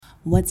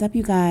What's up,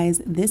 you guys?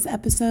 This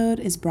episode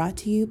is brought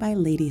to you by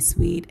Lady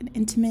Sweet, an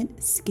intimate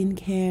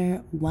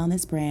skincare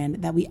wellness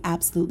brand that we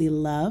absolutely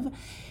love.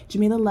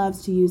 Jamila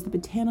loves to use the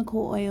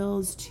botanical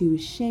oils to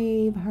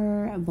shave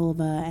her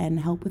vulva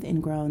and help with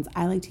ingrowns.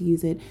 I like to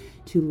use it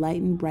to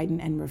lighten,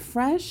 brighten, and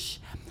refresh.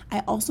 I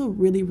also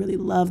really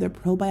love their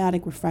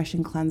probiotic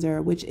refreshing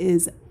cleanser, which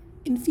is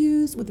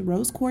infused with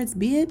rose quartz,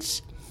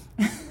 bitch.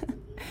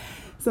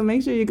 So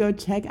make sure you go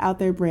check out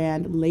their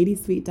brand,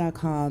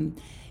 ladysweet.com.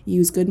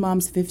 Use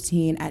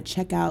GoodMoms15 at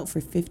checkout for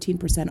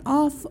 15%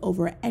 off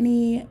over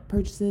any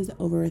purchases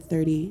over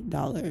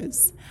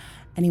 $30.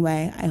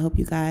 Anyway, I hope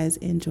you guys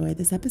enjoy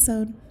this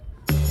episode.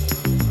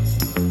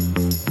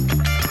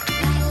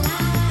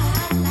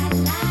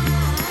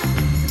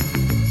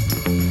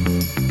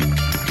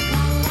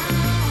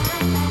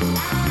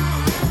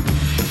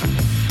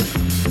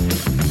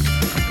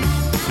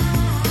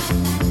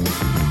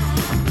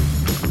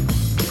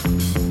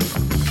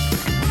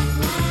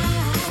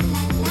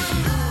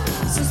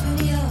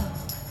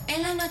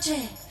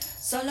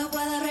 Solo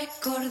puedo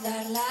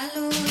recordar la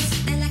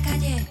luz de la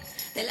calle,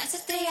 de las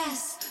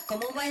estrellas,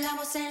 como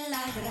bailamos en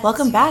la gran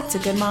Welcome back to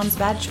Good Moms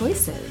Bad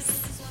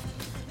Choices.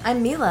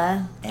 I'm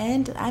Mila.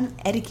 And I'm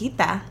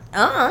Eriquita.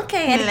 Oh,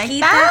 okay. You like Eriquita.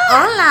 that?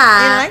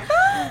 Hola. You like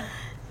that?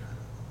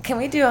 Can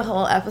we do a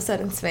whole episode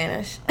in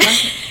Spanish?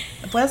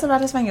 ¿Puedes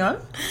hablar español?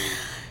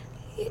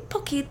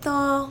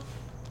 Poquito.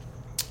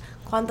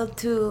 Cuando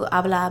tú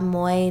hablas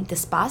muy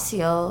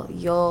despacio,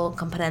 yo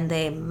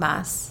comprende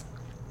más.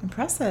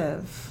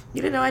 Impressive.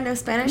 You didn't know I know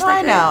Spanish? No,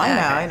 like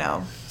I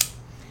know.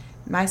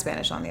 My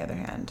Spanish, on the other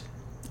hand,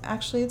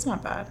 actually, it's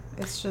not bad.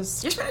 It's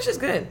just... Your Spanish is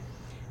good.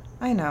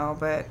 I know,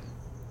 but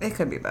it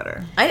could be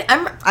better.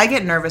 I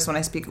get nervous when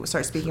I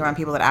start speaking around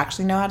people that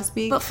actually know how to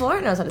speak. But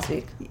Flora knows how to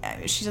speak.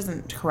 Yeah, she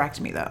doesn't correct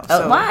me, though.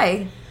 Oh, so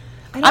why?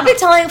 I'll be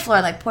telling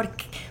Flora, like,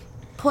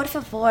 por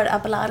favor,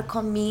 hablar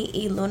con mi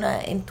y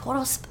Luna en todo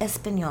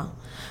español.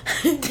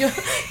 yo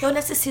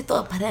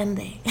necesito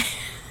aprender.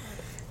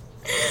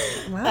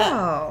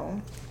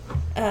 Wow.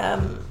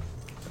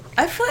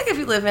 I feel like if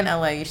you live in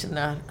LA, you should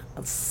know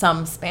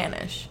some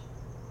Spanish.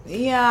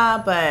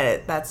 Yeah,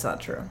 but that's not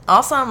true.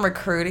 Also, I'm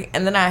recruiting,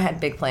 and then I had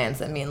big plans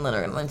that me and Lynn are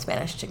going to learn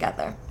Spanish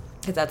together.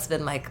 Because that's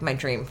been, like, my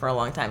dream for a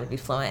long time, to be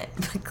fluent.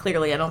 But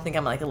clearly, I don't think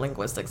I'm, like, a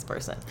linguistics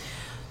person.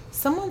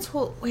 Someone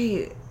told...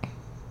 Wait.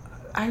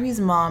 Irie's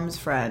mom's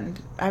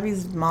friend.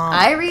 Irie's mom.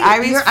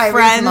 Irie's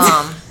friend's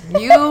mom.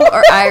 You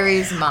or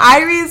Irie's mom?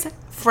 Irie's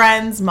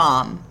friend's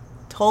mom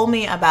told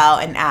me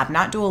about an app,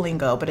 not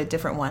Duolingo, but a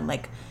different one,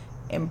 like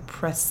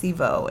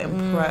Impressivo.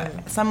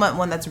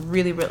 One that's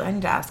really... I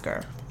need to ask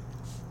her.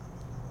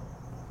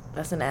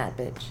 That's an ad,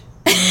 bitch.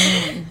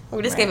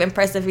 We just gave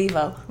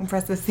Impressivo.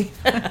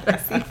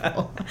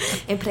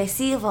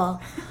 Impressivo.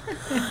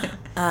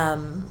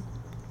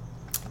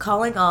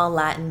 Calling all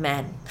Latin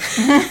men.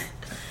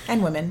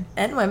 And women.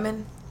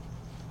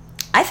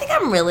 I think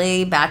I'm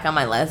really back on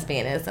my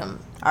lesbianism.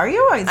 Are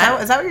you? Is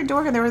that what you're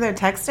doing? And they were there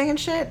texting and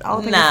shit? All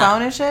up in your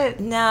phone and shit?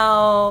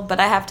 No, but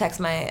I have texted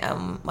my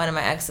one of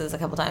my exes a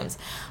couple times.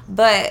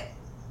 But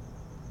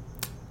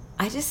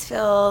I just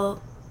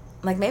feel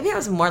like maybe I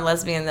was more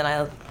lesbian than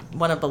I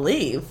want to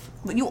believe.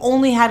 You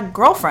only had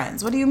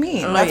girlfriends. What do you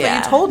mean? Oh, That's yeah.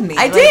 what you told me.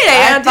 I did.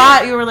 I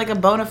thought you were like a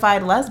bona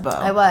fide lesbo.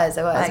 I was.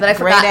 Like But I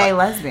forgot. grade A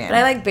lesbian. But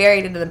I like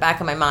buried it in the back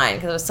of my mind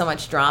because there was so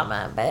much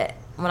drama. But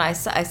when I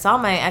saw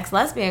my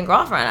ex-lesbian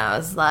girlfriend, I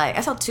was like,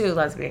 I saw two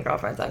lesbian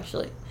girlfriends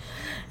actually.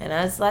 And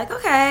I was like,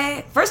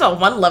 okay. First of all,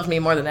 one loved me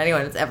more than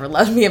anyone that's ever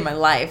loved me in my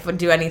life. Would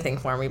do anything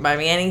for me. Buy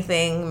me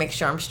anything. Make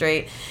sure I'm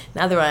straight.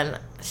 Another one,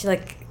 I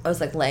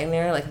was like laying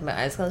there, like with my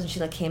eyes closed, and she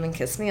like came and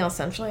kissed me all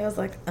sensually. I was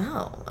like,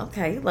 oh,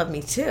 okay, you love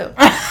me too.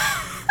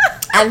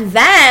 And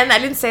then, I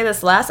didn't say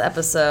this last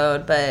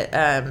episode, but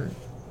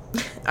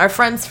our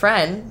friend's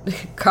friend,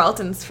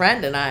 Carlton's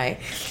friend, and I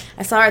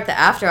saw her at the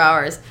after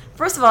hours.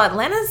 First of all,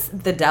 Atlanta's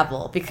the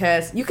devil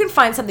because you can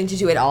find something to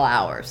do at all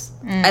hours.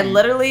 I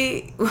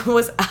literally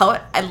was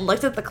out. I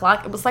looked at the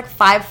clock. It was like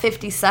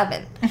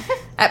 5:57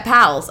 at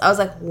Powell's. I was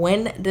like,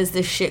 when does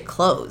this shit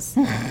close?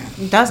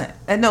 It doesn't.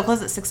 No, it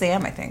closes at 6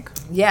 a.m., I think.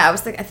 Yeah, I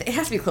was thinking, it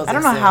has to be closing I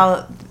don't know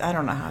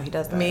soon. how he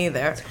does that. Me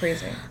either. It's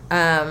crazy.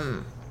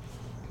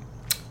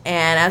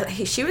 And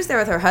she was there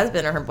with her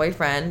husband or her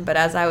boyfriend, but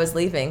as I was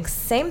leaving,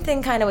 same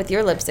thing kind of with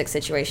your lipstick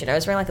situation. I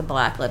was wearing like a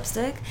black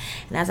lipstick,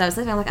 and as I was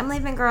leaving, I'm like, I'm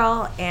leaving,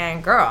 girl.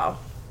 And girl,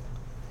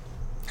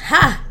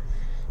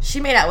 she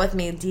made out with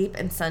me deep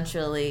and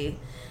sensually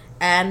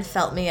and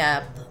felt me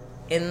up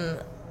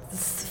in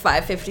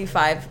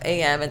 5:55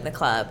 a.m. in the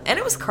club. And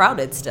it was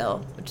crowded still,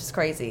 which is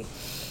crazy.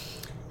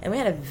 And we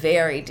had a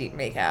very deep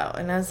makeout.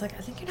 And I was like,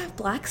 I think you're going to have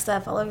black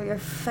stuff all over your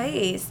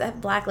face. I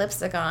have black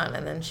lipstick on.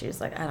 And then she was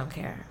like, I don't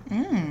care.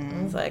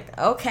 I was like,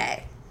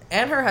 okay.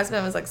 And her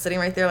husband was like sitting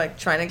right there, like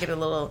trying to get a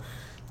little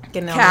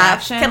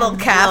calf feel.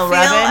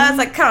 I was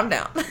like, calm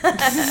down.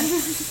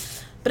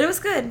 But it was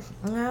good.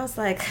 And I was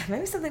like,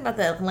 maybe something about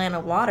the Atlanta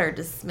water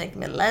just make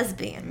me a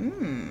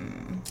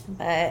lesbian.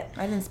 But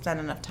I didn't spend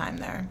enough time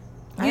there.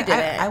 You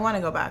didn't. I want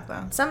to go back,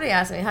 though. Somebody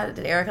asked me, how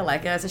did Erica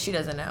like it? I said, she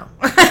doesn't know.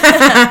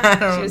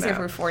 She was here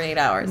for 48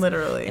 hours.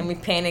 Literally. And we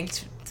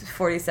panicked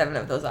 47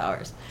 of those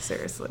hours.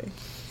 Seriously.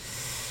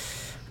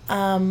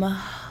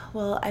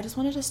 Well, I just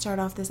wanted to start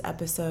off this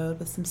episode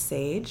with some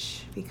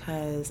sage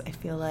because I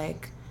feel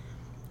like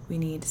we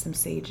need some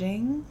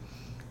saging.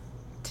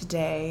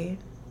 Today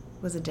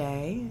was a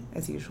day,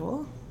 as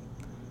usual.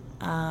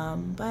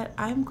 But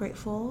I'm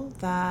grateful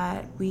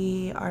that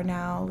we are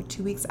now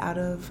 2 weeks out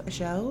of a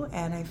show,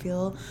 and I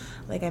feel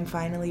like I'm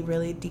finally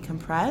really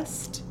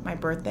decompressed. My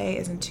birthday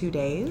is in 2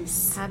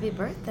 days. Happy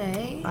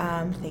birthday.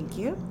 Thank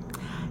you.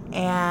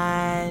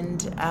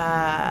 And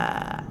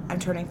I'm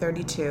turning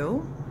 32,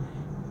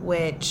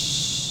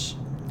 which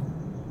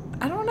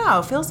I don't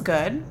know, feels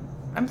good.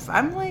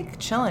 I'm like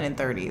chilling in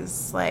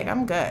 30s. Like,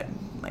 I'm good.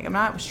 Like, I'm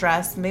not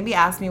stressed. Maybe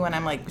ask me when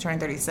I'm like turning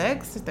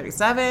 36 or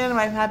 37. I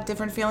might have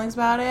different feelings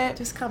about it.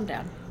 Just calm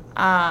down.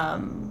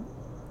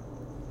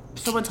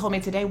 Someone told me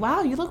today,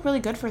 wow, you look really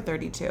good for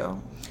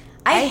 32.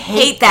 I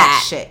hate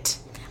that shit.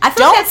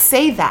 Don't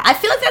say that. I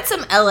feel like that's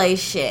some LA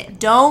shit.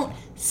 Don't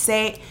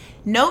say.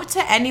 Note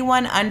to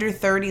anyone under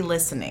 30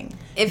 listening.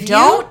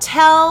 Don't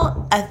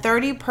tell a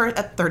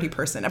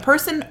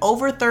person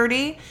over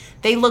 30,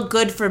 they look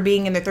good for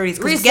being in their 30s.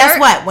 Because guess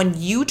what? When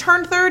you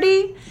turn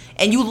 30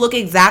 and you look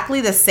exactly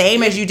the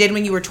same as you did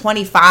when you were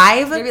 25,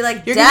 you're gonna be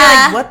like,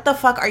 what the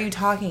fuck are you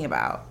talking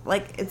about?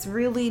 Like, it's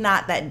really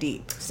not that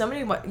deep. So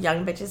many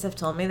young bitches have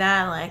told me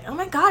that. Like, oh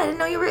my God, I didn't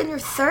know you were in your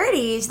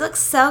 30s. You look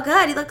so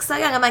good. You look so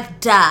young. I'm like,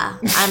 duh,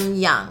 I'm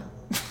young.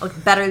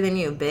 Look better than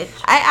you, bitch.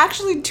 I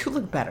actually do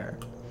look better.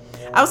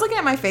 I was looking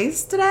at my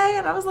face today,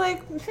 and I was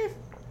like,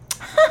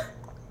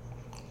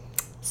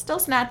 still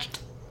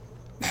snatched.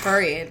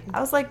 Period. I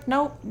was like,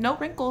 no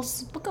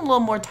wrinkles. Looking a little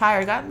more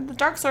tired. Got the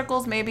dark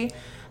circles, maybe.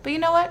 But you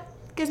know what?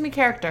 Gives me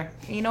character.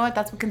 And you know what?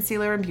 That's what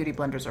concealer and beauty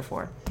blenders are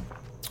for.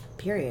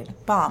 Period.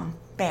 Bomb.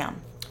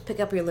 Bam.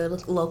 Pick up your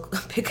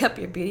pick up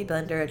your beauty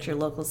blender at your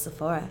local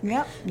Sephora.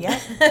 Yep.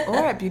 Or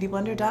at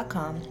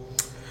beautyblender.com.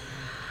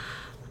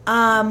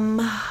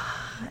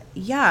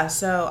 Yeah,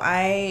 so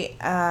I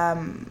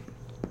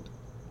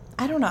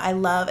don't know. I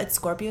love it's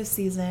Scorpio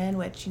season,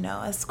 which, you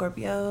know, as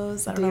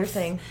Scorpios, I don't do know your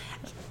thing.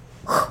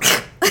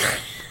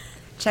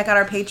 Check out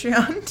our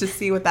Patreon to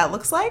see what that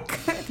looks like.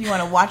 If you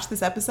want to watch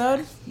this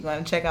episode, you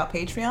want to check out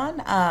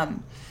Patreon.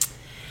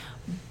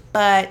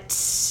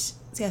 But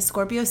yeah,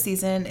 Scorpio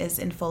season is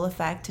in full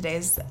effect.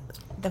 Today's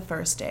the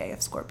first day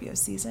of Scorpio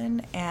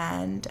season,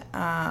 and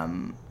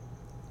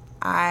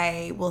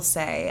I will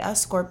say,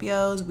 us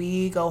Scorpios,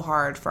 we go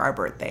hard for our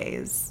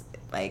birthdays.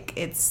 Like,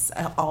 it's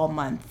an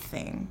all-month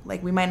thing.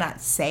 Like, we might not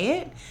say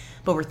it,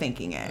 but we're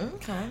thinking it.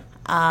 Okay.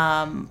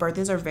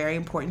 Birthdays are very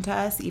important to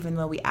us, even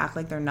though we act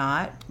like they're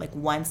not. Like,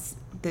 once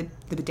the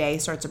day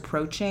starts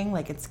approaching,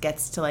 like, it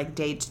gets to, like,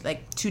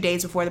 2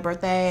 days before the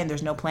birthday and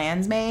there's no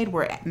plans made,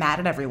 we're mad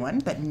at everyone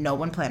that no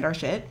one planned our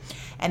shit.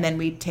 And then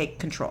we take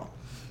control.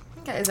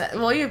 Okay,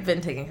 well, you've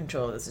been taking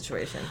control of the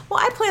situation. Well,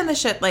 I plan the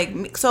shit,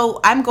 like, so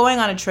I'm going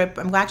on a trip.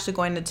 I'm actually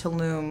going to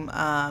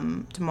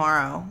Tulum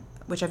tomorrow,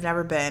 which I've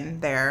never been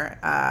there,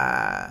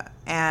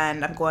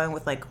 and I'm going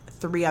with, like,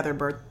 3 other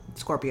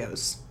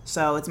Scorpios.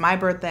 So it's my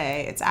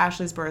birthday, it's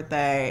Ashley's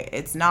birthday,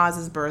 it's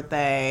Naz's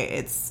birthday,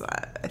 it's,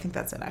 I think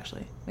that's it,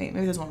 actually.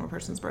 Maybe there's one more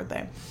person's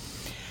birthday.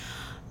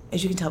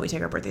 As you can tell, we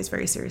take our birthdays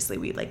very seriously.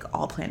 We, like,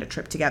 all planned a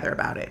trip together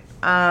about it.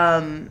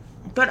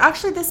 But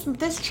actually,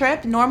 this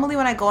trip, normally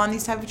when I go on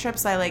these type of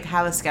trips, I, like,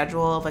 have a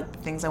schedule of,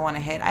 like, things I want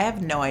to hit. I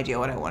have no idea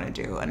what I want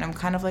to do. And I'm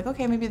kind of like,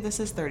 okay, maybe this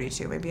is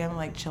 32. Maybe I'm,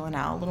 like, chilling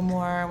out a little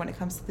more when it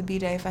comes to the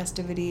B-Day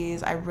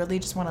festivities. I really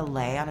just want to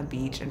lay on a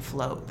beach and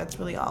float. That's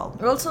really all.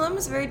 Well, Tulum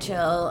is very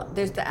chill.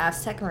 There's the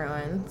Aztec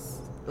ruins,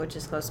 which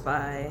is close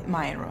by.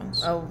 Mayan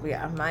ruins. Oh,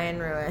 yeah, Mayan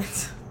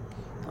ruins.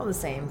 All the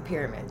same,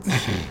 pyramids.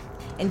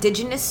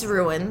 Indigenous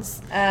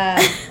ruins.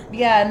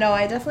 Yeah, no,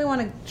 I definitely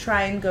want to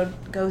try and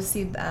go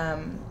see,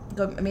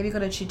 go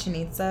to Chichen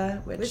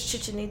Itza. Where's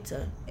Chichen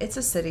Itza? It's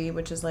a city,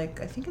 which is, like,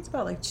 I think it's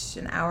about, like,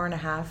 an hour and a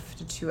half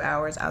to 2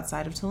 hours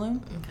outside of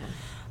Tulum. Okay.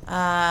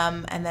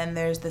 And then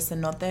there's the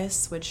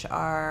cenotes, which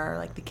are,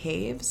 like, the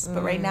caves.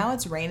 But right now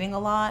it's raining a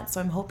lot, so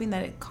I'm hoping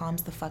that it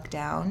calms the fuck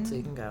down. So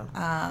you can go.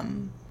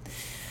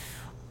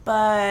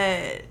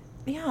 But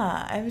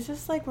yeah, I was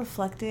just, like,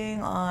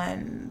 reflecting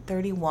on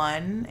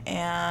 31,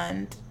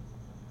 and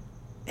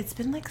it's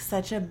been, like,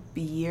 such a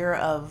year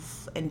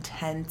of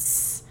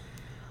intense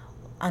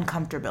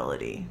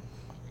uncomfortability.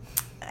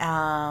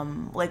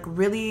 Like,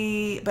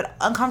 really, but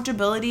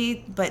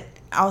uncomfortability, but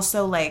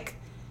also, like,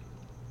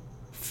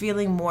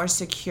 feeling more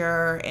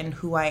secure in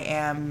who I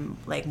am,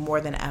 like,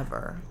 more than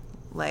ever.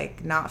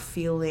 Like, not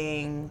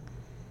feeling,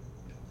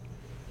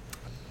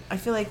 I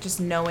feel like just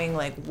knowing,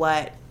 like,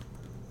 what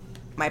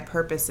my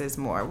purpose is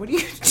more. What are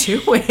you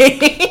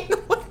doing?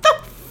 What the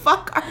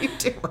fuck are you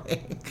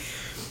doing?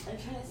 I'm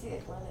trying to see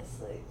if Glenn is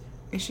asleep.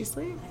 Is she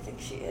asleep? I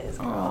think she is.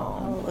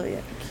 Oh,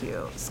 hallelujah.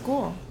 Cute.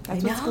 School.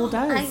 That's what school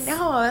does. I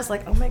know. I was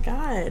like, oh my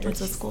God.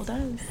 That's what school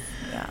does.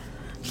 Yeah.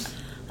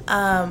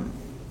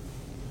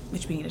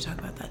 which we need to talk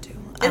about that too.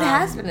 It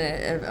has been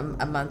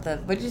a month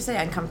of, what did you say,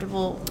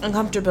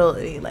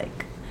 uncomfortability.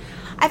 Like,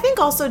 I think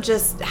also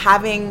just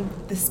having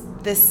this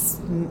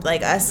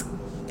like us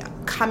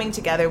coming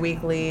together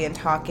weekly and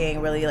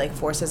talking really like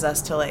forces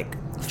us to like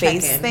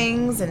face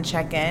things and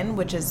check in,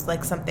 which is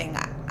like something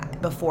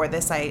before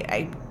this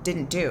I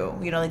didn't do.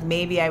 You know, like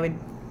maybe I'd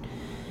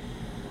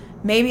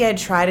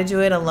try to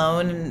do it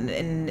alone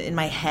in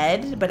my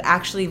head, but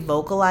actually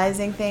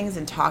vocalizing things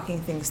and talking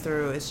things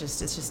through it's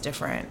just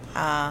different.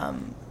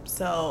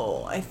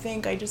 So I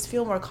think I just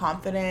feel more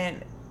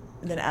confident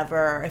than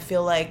ever. I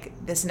feel like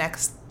this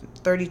next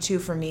 32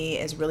 for me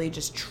is really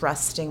just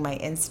trusting my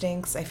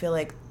instincts. I feel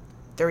like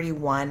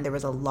 31, there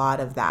was a lot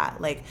of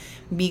that, like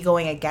me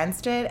going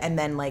against it, and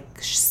then like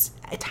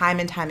time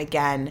and time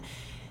again,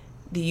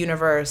 the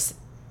universe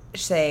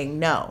saying,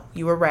 no,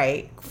 you were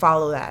right,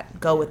 follow that,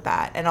 go with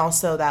that. And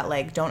also that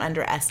like don't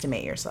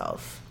underestimate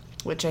yourself,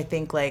 which I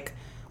think like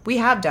we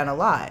have done a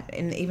lot,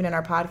 and even in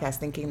our podcast,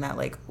 thinking that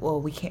like,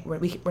 well,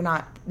 we're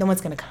not, no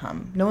one's gonna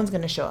come, no one's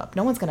gonna show up,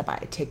 no one's gonna buy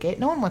a ticket,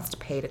 no one wants to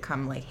pay to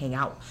come like hang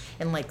out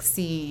and like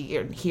see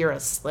or hear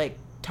us like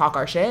talk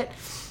our shit.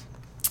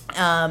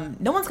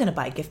 No one's gonna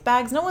buy gift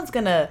bags. No one's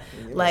gonna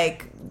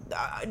like.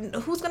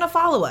 Who's gonna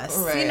follow us?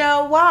 Right. You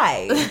know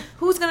why?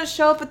 Who's gonna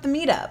show up at the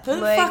meetup? Who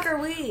the fuck are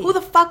we? Who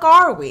the fuck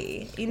are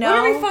we? You know. What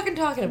are we fucking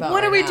talking about?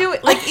 What are we doing?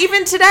 Like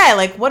even today,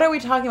 like what are we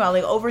talking about?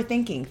 Like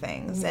overthinking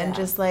things, and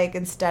just like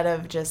instead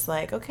of just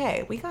like,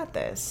 okay, we got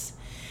this.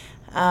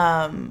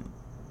 I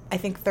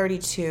think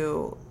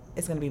 32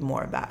 is gonna be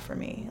more of that for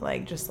me.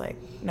 Like just like,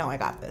 no, I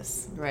got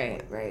this.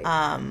 Right.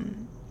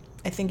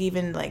 I think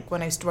even like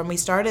when we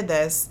started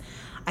this,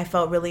 I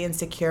felt really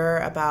insecure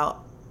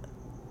about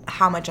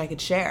how much I could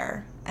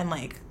share and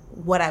like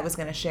what I was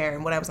going to share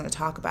and what I was going to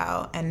talk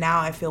about. And now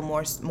I feel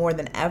more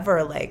than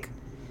ever like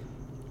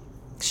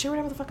share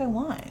whatever the fuck I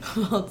want.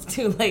 Well, it's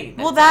too late.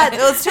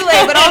 It's too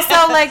late, but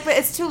also like, but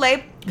it's too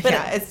late. But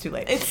yeah, it's too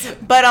late.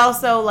 But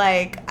also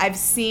like I've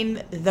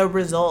seen the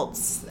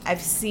results.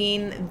 I've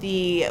seen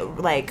the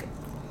like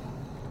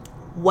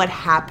what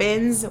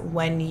happens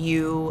when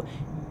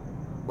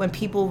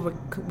people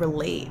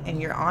relate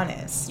and you're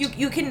honest.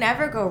 You can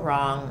never go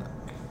wrong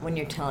when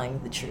you're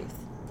telling the truth.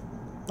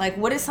 Like,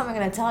 what is someone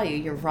going to tell you?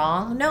 You're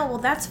wrong? No, well,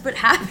 that's what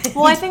happened.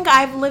 Well, I think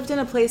I've lived in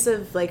a place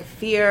of, like,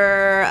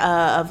 fear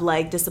of,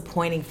 like,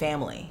 disappointing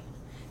family.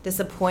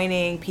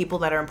 Disappointing people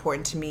that are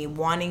important to me.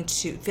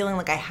 Feeling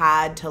like I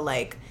had to,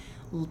 like,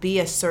 be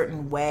a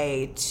certain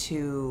way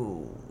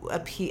to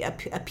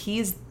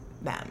appease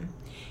them.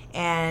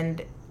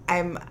 And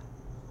I'm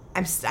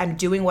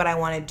doing what I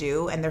want to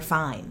do, and they're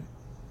fine.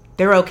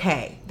 They're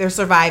okay. They're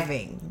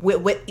surviving.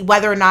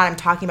 Whether or not I'm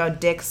talking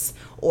about dicks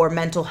or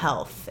mental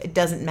health, it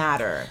doesn't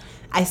matter.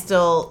 Well, that's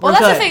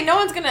the thing. No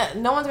one's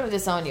gonna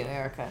disown you,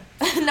 Erica.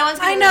 No one's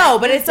gonna. I know,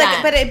 but it's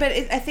like,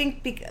 I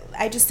think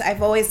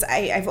I've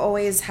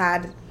always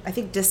had. I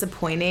think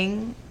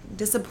disappointment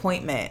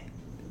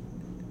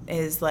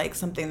is like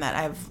something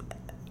that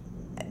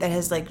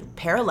has like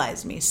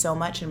paralyzed me so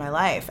much in my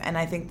life, and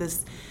I think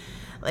this,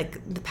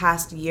 like the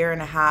past year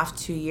and a half,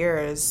 2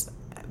 years.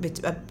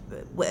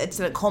 It's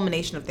a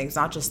culmination of things,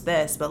 not just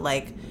this, but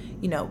like,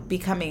 you know,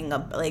 becoming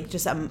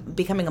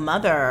a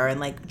mother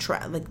and like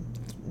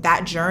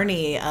that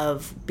journey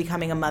of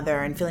becoming a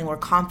mother and feeling more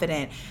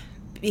confident,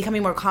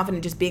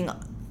 just being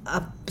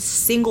a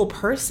single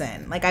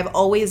person. Like I've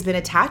always been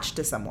attached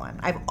to someone.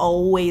 I've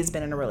always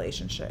been in a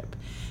relationship.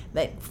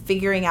 Like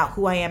figuring out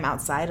who I am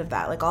outside of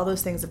that, like all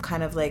those things have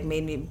kind of like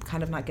made me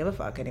kind of not give a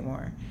fuck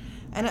anymore.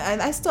 And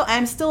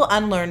I'm still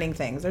unlearning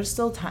things. There's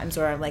still times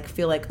where I like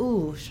feel like,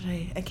 ooh,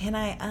 can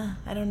I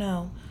don't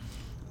know.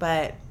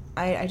 But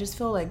I just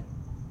feel like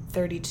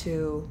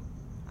 32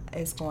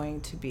 is going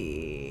to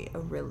be a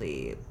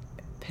really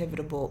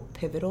pivotal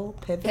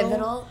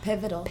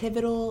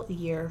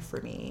year for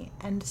me.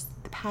 And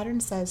the pattern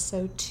says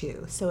so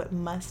too. So it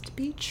must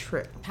be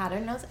true.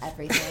 Pattern knows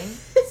everything,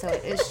 so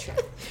it is true.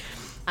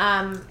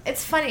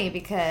 It's funny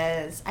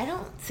because I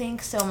don't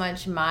think so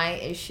much my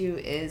issue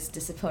is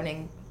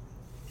disappointing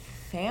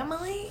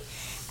family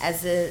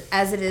as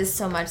it is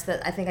so much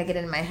that I think I get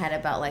in my head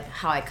about like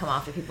how I come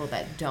off to people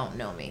that don't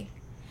know me.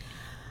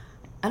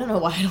 I don't know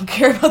why I don't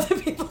care about the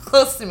people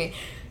close to me.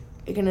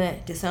 You're gonna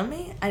disown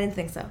me? I didn't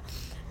think so.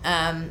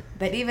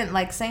 But even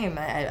like same,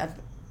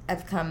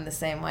 I've come the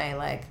same way.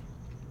 Like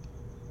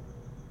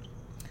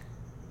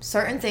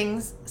certain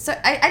things. So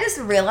I just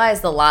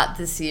realized a lot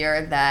this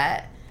year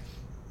that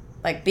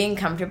like being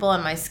comfortable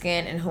in my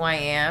skin and who I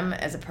am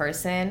as a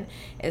person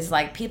is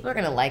like people are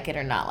gonna like it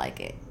or not like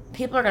it.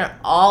 People are going to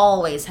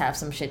always have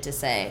some shit to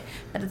say.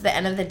 But at the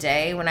end of the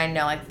day, when I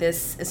know, like,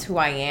 this is who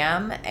I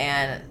am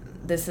and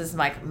this is,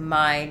 like,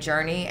 my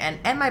journey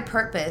and my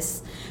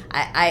purpose,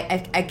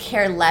 I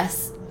care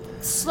less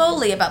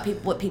slowly about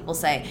what people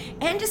say.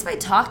 And just by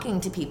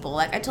talking to people.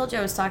 Like, I told you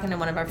I was talking to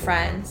one of our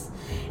friends,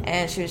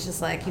 and she was just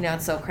like, you know,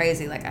 it's so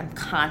crazy. Like, I'm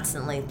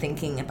constantly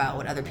thinking about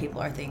what other people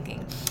are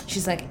thinking.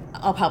 She's like,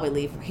 I'll probably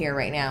leave here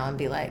right now and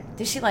be like,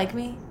 did she like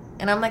me?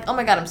 And I'm like, oh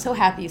my God, I'm so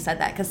happy you said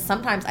that. Because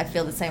sometimes I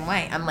feel the same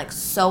way. I'm like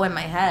so in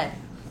my head.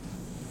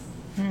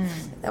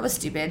 That was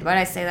stupid. Why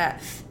did I say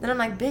that? Then I'm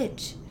like,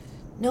 bitch,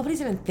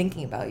 nobody's even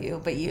thinking about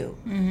you but you.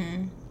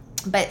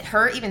 But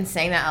her even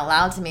saying that out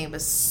loud to me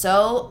was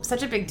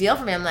such a big deal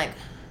for me. I'm like,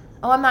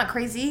 oh, I'm not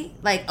crazy.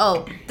 Like,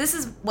 oh, this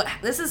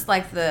is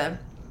like the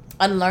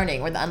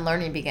unlearning, where the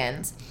unlearning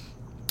begins.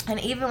 And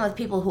even with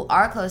people who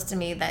are close to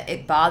me, that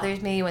it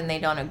bothers me when they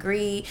don't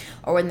agree,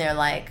 or when they're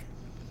like,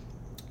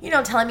 you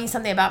know, telling me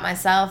something about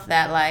myself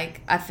that,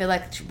 like, I feel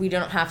like we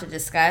don't have to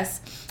discuss.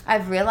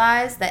 I've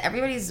realized that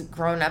everybody's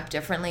grown up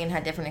differently and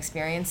had different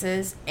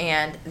experiences,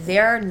 and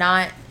they're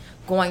not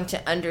going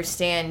to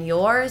understand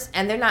yours,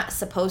 and they're not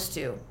supposed to.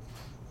 You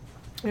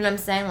know what I'm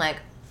saying? Like,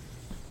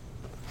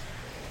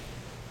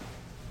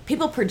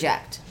 people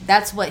project.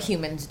 That's what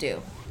humans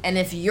do. And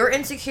if you're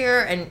insecure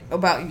and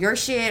about your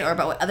shit or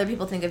about what other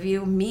people think of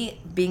you, me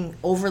being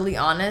overly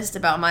honest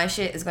about my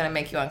shit is going to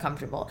make you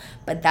uncomfortable.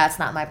 But that's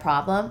not my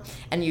problem.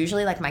 And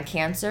usually, like, my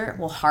Cancer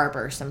will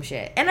harbor some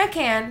shit. And I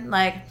can,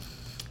 like,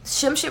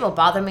 some shit will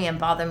bother me and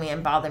bother me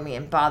and bother me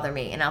and bother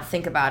me. And I'll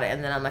think about it.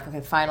 And then I'm like, okay,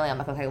 finally, I'm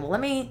like, okay, well,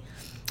 let me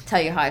tell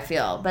you how I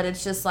feel. But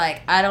it's just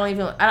like,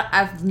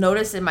 I've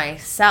noticed in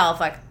myself,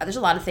 like, there's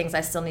a lot of things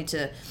I still need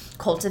to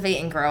cultivate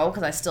and grow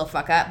because I still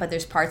fuck up. But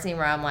there's parts of me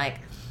where I'm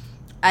like,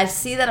 I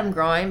see that I'm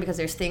growing because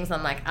there's things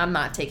I'm like, I'm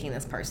not taking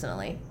this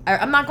personally.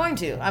 I'm not going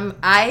to.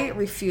 I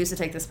refuse to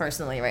take this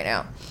personally right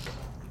now.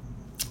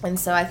 And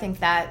so I think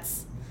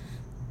that's,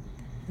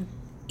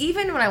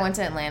 even when I went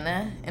to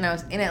Atlanta and I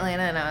was in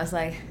Atlanta and I was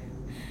like,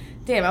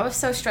 damn, I was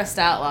so stressed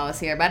out while I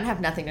was here, but I didn't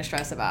have nothing to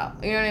stress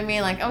about. You know what I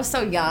mean? Like, I was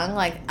so young.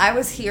 Like, I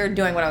was here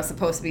doing what I was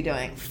supposed to be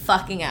doing.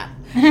 Fucking up.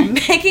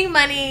 Making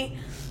money,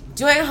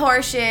 doing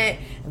horse shit,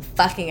 and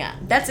fucking up.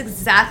 That's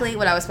exactly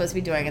what I was supposed to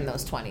be doing in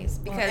those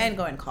 20s. Because, and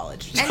going to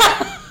college.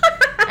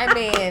 I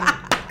mean,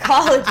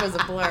 college was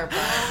a blur, bro.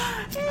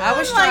 I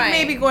was like trying.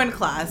 maybe going to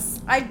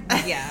class.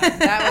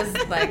 That was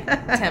like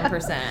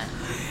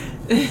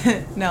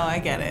 10%. No, I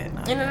get it.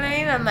 You know what I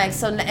mean? I'm like,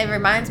 so it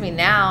reminds me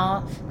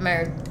now,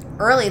 my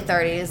early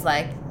 30s,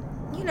 like,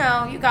 you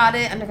know, you got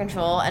it under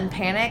control, and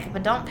panic,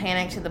 but don't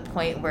panic to the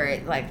point where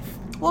it, like...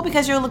 Well,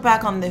 because you'll look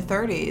back on the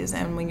 30s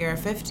and when you're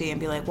 50 and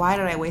be like, why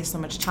did I waste so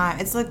much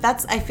time? It's like,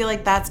 I feel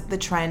like that's the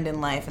trend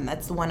in life, and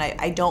that's the one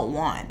I don't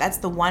want. That's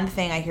the one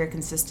thing I hear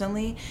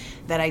consistently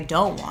that I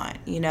don't want,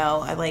 you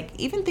know? I like,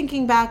 even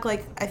thinking back,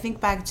 like, I think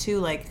back to,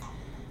 like,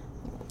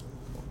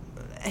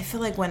 I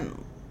feel like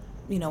when,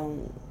 you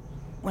know,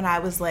 when I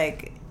was,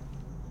 like,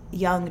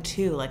 young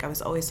too, like, I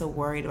was always so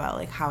worried about,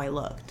 like, how I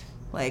looked,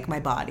 like,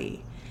 my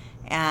body.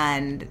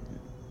 And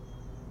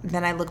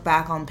then I look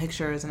back on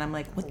pictures and I'm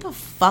like, what the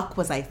fuck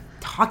was I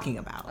talking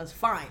about? I was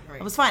fine,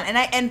 right? I was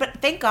fine.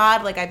 But thank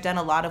God, like, I've done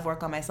a lot of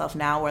work on myself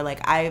now where,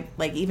 like,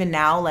 even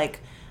now, like,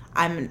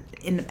 I'm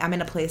in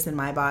a place in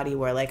my body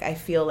where, like, I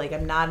feel like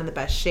I'm not in the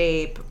best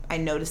shape. I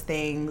notice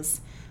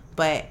things,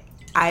 but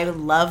I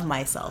love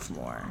myself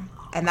more.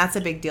 And that's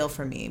a big deal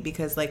for me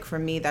because, like, for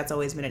me, that's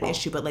always been an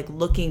issue. But, like,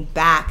 looking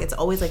back, it's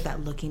always like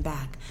that looking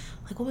back.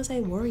 Like, what was I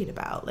worried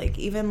about? Like,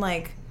 even,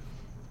 like,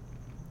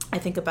 I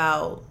think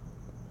about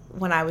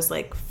when I was,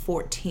 like,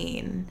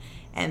 14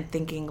 and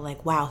thinking,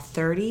 like, wow,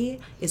 30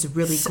 is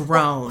really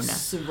grown.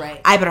 Right.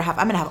 I'm going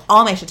to have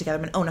all my shit together.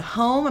 I'm going to own a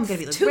home. I'm going to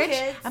be, like, 2 rich.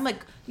 kids. I'm like,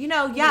 you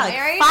know, yeah, like,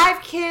 married?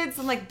 5 kids.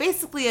 I'm like,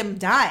 basically, I'm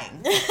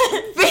dying. You'll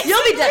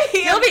be dead.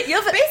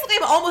 Basically,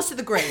 I'm almost to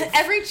the grave.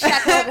 Every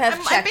check I have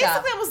I'm checked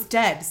basically out. almost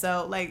dead.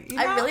 So, like, you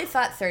know. I really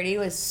thought 30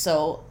 was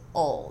so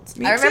old.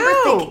 Me I remember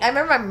too. I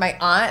remember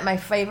my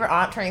favorite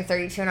aunt turning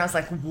 32, and I was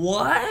like,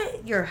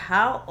 what? You're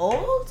how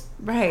old?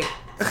 Right.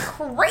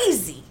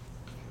 Crazy.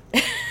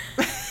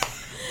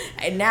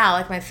 And now,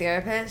 like, my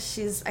therapist,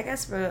 she's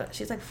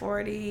like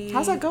 40.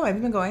 How's that going? Have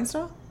you been going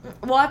still?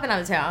 Well, I've been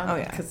out of town. Oh,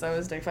 yeah. Because I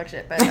was doing fuck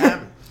shit. But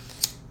I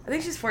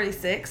think she's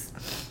 46.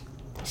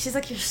 She's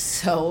like, you're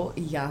so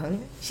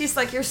young. She's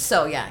like, you're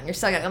so young. You're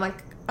so young. I'm like,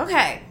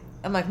 okay.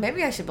 I'm like,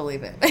 maybe I should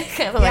believe it.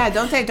 Yeah, like,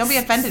 don't be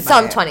offended so by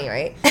I'm it. 20,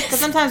 right? Because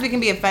sometimes we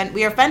can be offended.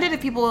 We are offended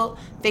if people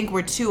think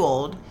we're too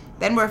old.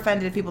 Then we're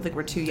offended if people think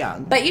we're too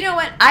young. But you know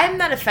what? I'm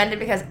not offended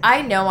because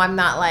I know I'm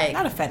not like...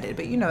 Not offended,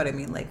 but you know what I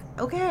mean. Like,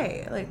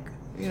 okay. Like,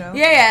 you know?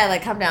 Yeah,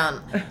 like, calm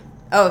down.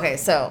 Oh, okay,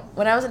 so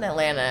when I was in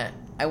Atlanta,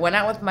 I went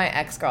out with my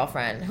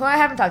ex-girlfriend, who I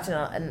haven't talked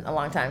to in a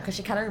long time, because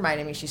she kind of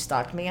reminded me she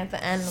stalked me at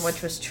the end,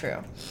 which was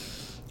true.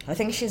 I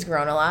think she's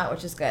grown a lot,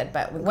 which is good,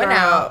 but we went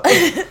out.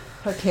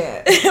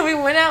 Okay. We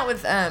went out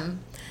with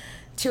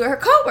 2 of her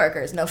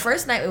coworkers. No,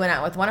 first night we went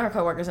out with one of her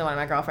coworkers and one of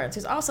my girlfriends,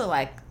 who's also,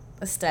 like,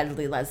 a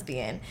steadily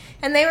lesbian.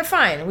 And they were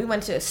fine. We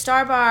went to a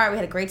Star Bar. We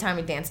had a great time.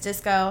 We danced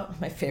disco.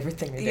 My favorite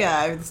thing to do.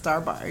 Yeah, the Star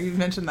Bar. You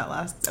mentioned that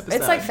last episode.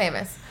 It's, like,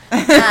 famous.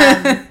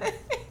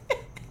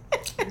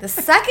 The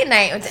second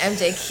night, I went to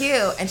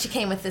MJQ, and she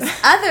came with this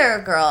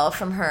other girl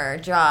from her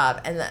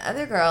job, and the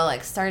other girl,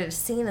 like, started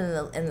singing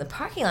in the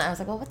parking lot. I was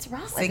like, well, what's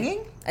wrong with her?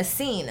 Singing? A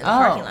scene in the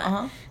parking lot. Uh-huh.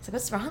 I was like,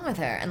 what's wrong with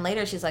her? And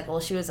later she's like,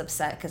 well, she was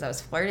upset because I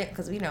was flirting,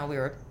 because, you know, we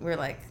were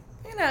like,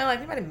 you know,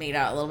 like, we might have made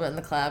out a little bit in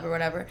the club or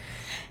whatever.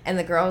 And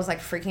the girl was, like,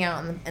 freaking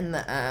out in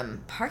the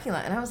parking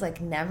lot. And I was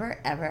like, never,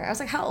 ever. I was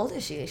like, how old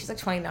is she? She's, like,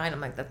 29.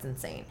 I'm like, that's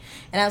insane.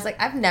 And I was like,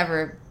 I've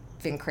never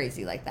been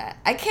crazy like that.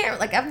 I can't,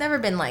 like, I've never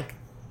been, like,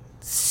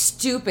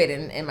 stupid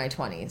in my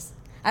 20s.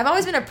 I've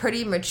always been a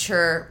pretty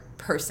mature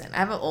person. I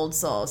have an old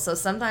soul. So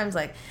sometimes,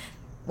 like,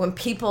 when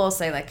people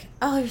say, like,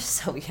 oh, you're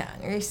so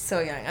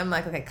young, I'm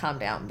like, okay, calm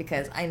down,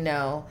 because I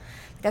know,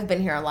 like, I've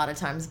been here a lot of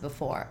times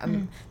before.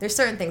 There's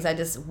certain things I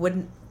just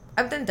wouldn't,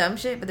 I've done dumb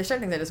shit, but there's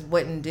certain things I just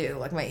wouldn't do.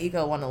 Like, my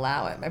ego won't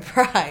allow it, my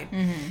pride.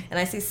 And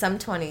I see some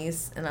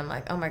 20s, and I'm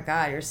like, oh my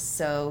God, you're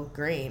so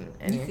green.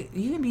 And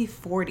You can be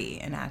 40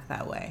 and act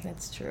that way.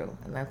 that's true.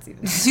 And that's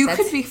even... You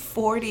could be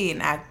 40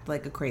 and act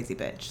like a crazy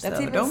bitch. That's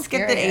So even don't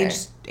get that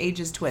scarier. age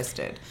is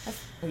twisted.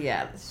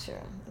 Yeah, that's true.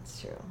 That's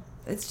true.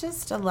 It's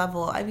just a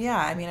level. I mean,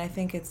 I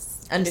think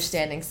it's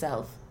Understanding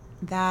self.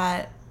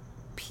 that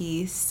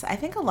piece. I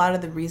think a lot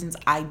of the reasons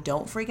I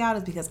don't freak out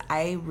is because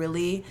I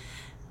really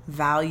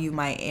value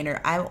my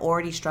inner. I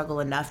already struggle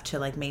enough to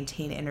like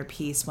maintain inner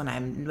peace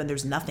when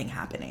there's nothing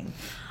happening.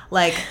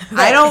 Like,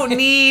 I don't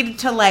need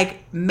to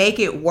like make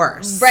it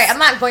worse. Right. I'm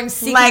not going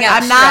seeking like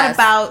out I'm not stress.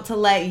 about to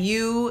let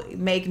you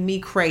make me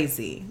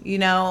crazy. You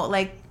know,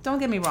 like, don't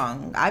get me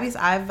wrong. Obviously,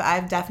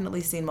 I've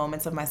definitely seen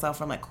moments of myself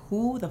where I'm like,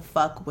 who the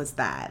fuck was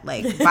that?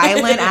 Like,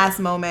 violent ass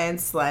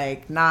moments,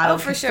 like, not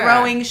for sure.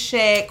 throwing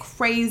shit,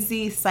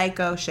 crazy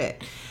psycho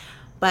shit.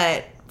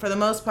 But for the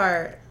most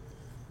part,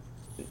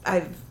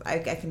 I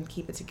can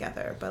keep it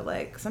together. But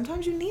like,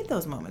 sometimes you need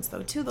those moments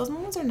though too. Those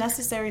moments are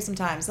necessary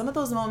sometimes. Some of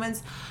those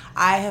moments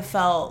I have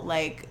felt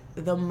like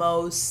the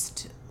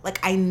most, like,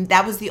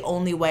 that was the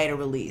only way to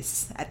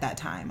release at that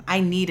time.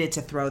 I needed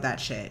to throw that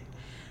shit.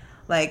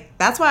 Like,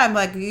 that's why I'm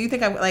like, you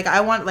think I'm like,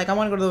 I want to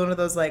go to one of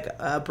those like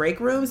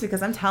break rooms,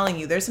 because I'm telling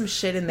you, there's some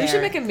shit in there. We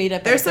should make a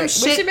meetup. There's some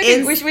shit.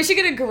 We should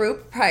get a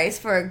group price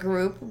for a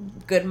group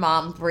good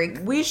mom break.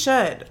 We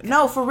should.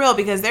 No, for real,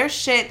 because there's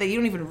shit that you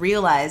don't even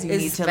realize you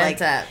need to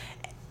like. Up.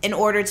 In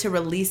order to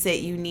release it,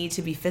 you need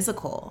to be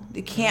physical.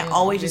 You can't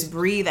always just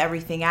breathe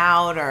everything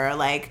out or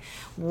like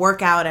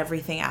work out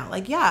everything out.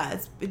 Like, yeah,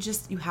 it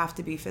just, you have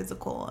to be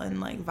physical and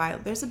like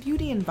there's a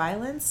beauty in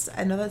violence.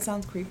 I know that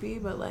sounds creepy,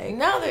 but like,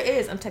 no, there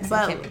is. I'm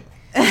texting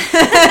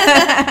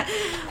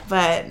Kimmy.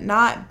 But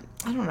not.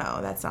 I don't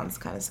know. That sounds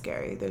kind of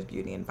scary. There's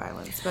beauty in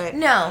violence, but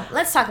no.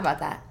 Let's talk about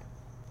that.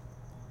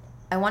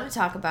 I want to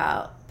talk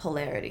about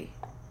polarity.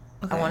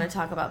 Okay. I want to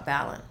talk about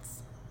balance.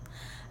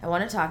 I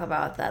want to talk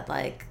about that,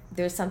 like,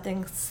 there's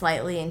something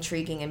slightly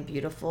intriguing and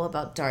beautiful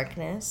about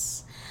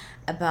darkness,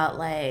 about,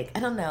 like,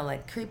 I don't know,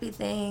 like, creepy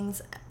things.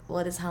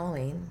 What is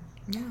Halloween?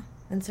 Yeah.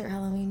 Insert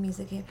Halloween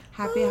music here.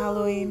 Happy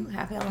Halloween.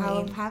 Happy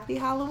Halloween. Happy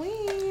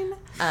Halloween.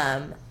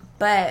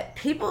 But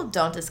people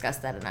don't discuss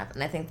that enough,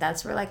 and I think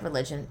that's where, like,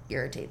 religion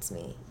irritates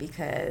me,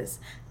 because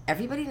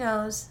everybody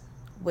knows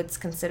what's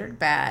considered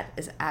bad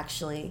is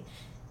actually,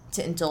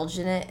 to indulge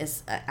in it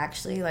is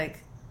actually, like,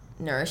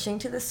 nourishing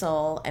to the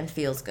soul and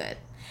feels good.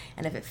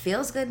 And if it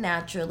feels good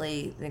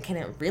naturally, then can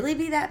it really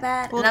be that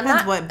bad? Well, and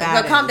depends what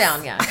bad calm is.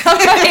 down, yeah.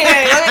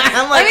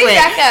 Let me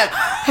back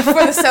up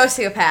for the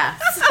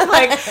sociopaths.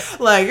 Like,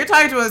 look, you're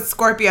talking to a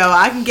Scorpio.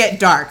 I can get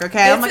dark,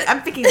 okay?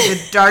 I'm thinking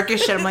the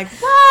darkest shit. I'm like,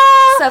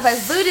 what? So if I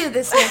voodoo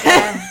this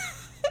nigga,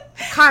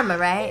 karma,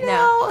 right?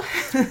 No.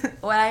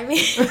 What I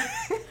mean,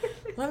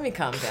 let me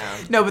calm down.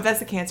 No, but that's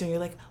the Cancer. And you're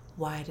like,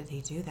 why did he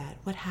do that?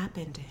 What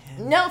happened to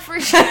him? No, for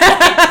sure.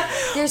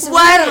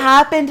 What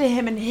happened to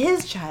him in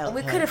his childhood?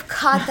 We could have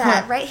caught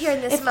that right here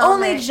in this if moment.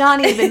 only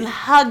Johnny had been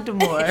hugged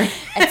more.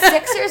 At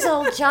 6 years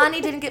old,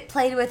 Johnny didn't get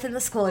played with in the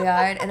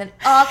schoolyard, and then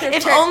all could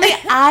have If only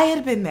I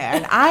had been there,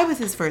 and I was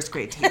his first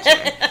grade teacher.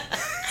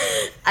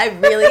 I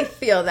really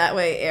feel that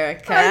way,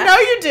 Erica. I know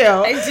you do.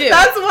 I do.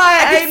 That's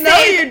why I know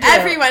you do.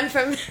 Everyone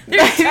from their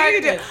I know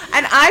you do.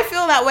 And I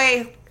feel that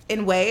way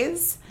in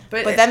ways,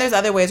 but then there's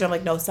other ways where I'm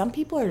like, no, some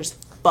people are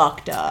just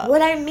fucked up.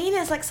 What I mean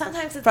is, like,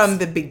 sometimes it's from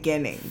the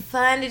beginning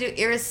fun to do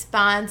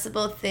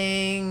irresponsible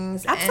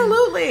things.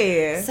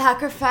 Absolutely. And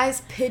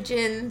sacrifice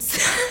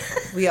pigeons.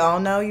 We all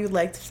know you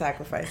like to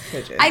sacrifice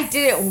pigeons. I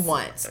did it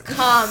once.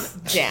 Calm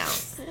down.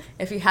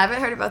 If you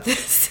haven't heard about the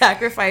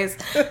sacrifice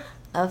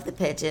of the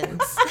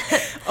pigeons.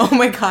 Oh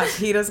my God,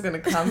 PETA's gonna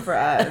come for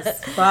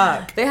us.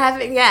 Fuck. They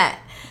haven't yet.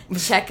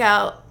 Check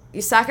out.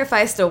 You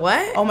sacrificed a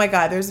what? Oh my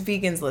God, there's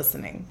vegans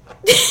listening.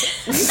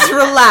 Just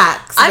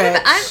relax,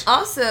 bitch. I'm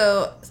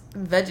also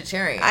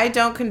vegetarian. I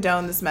don't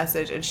condone this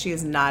message, and she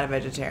is not a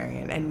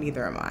vegetarian, and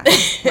neither am I.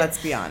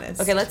 Let's be honest.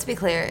 Okay, let's be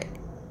clear.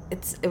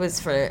 It was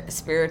for a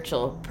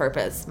spiritual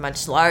purpose,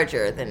 much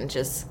larger than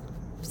just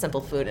simple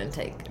food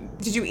intake.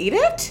 Did you eat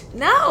it?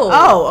 No.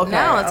 Oh, okay.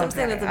 No, it's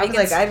something that the vegans... I was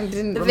like, I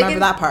didn't remember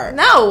that part.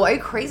 No, are you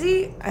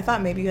crazy? I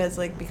thought maybe you guys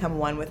like become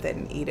one with it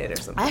and eat it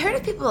or something. I heard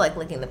of people like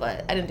licking the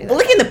butt. I didn't do that.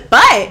 Licking the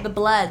butt? The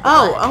blood.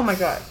 Oh my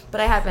God. But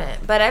I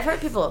haven't. But I've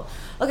heard people...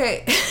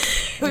 Okay.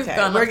 We've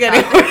gone we're off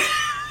getting...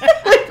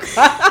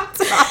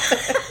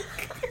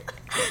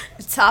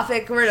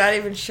 topic we're not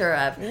even sure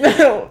of.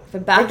 No.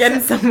 We're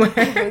getting somewhere.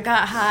 We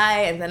got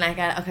high, and then I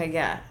got... Okay,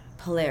 yeah.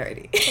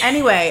 Polarity.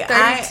 Anyway,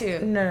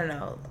 32.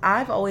 No.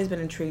 I've always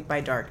been intrigued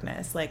by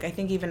darkness. Like, I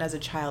think even as a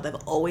child,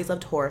 I've always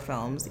loved horror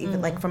films,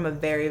 even like from a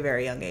very,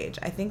 very young age.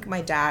 I think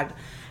my dad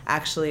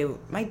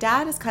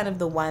is kind of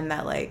the one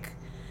that, like,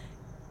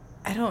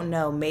 I don't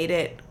know, made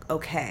it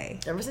okay.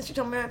 Ever since you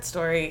told me that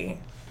story.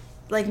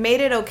 Like, made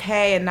it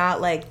okay and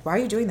not like, why are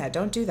you doing that?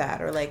 Don't do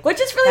that. Or like,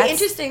 which is really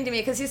interesting to me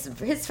because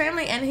his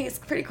family and he's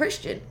pretty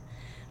Christian.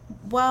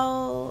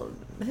 Well,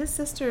 his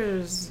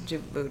sisters do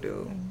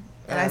voodoo.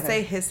 And I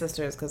say his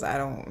sisters because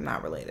I'm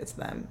not related to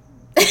them.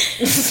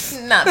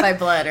 Not by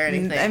blood or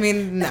anything. I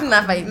mean, no.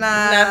 Not by.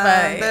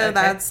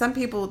 That's some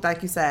people,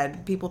 like you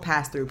said, people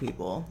pass through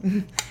people.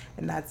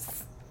 And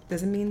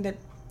doesn't mean that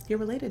you're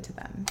related to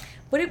them.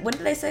 What did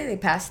they say? They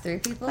pass through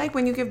people? Like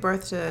when you give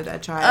birth to a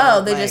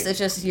child. Oh, you're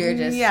just.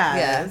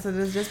 Yeah. So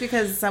it's just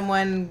because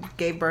someone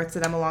gave birth to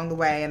them along the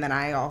way and then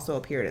I also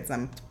appeared at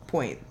some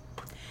point.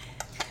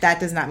 That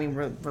does not mean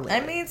related. I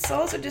mean,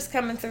 souls are just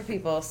coming through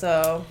people,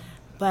 so.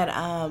 But,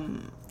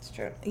 it's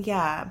true.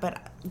 Yeah,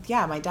 but,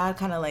 yeah, my dad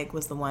kind of, like,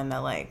 was the one that,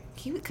 like,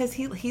 because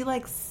he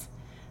likes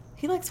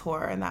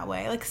horror in that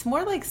way. Like, it's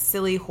more like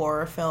silly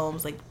horror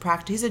films, like,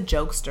 he's a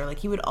jokester. Like,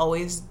 he would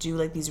always do,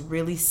 like, these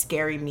really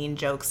scary, mean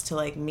jokes to,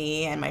 like,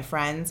 me and my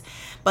friends.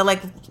 But,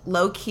 like,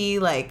 low-key,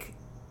 like,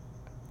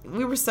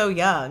 we were so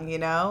young, you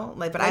know?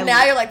 Like, but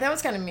now you're like, that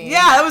was kind of mean.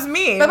 Yeah, that was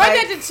mean. But my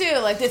dad did too.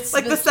 Like, this,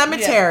 like the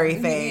cemetery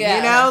thing, yeah.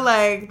 You know?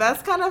 Like,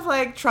 that's kind of,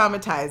 like,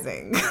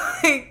 traumatizing.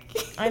 Like,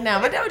 I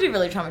know. My dad would do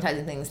really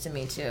traumatizing things to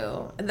me,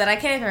 too. That I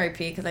can't even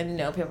repeat because I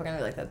know people are going to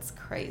be like, that's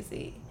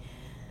crazy.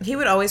 He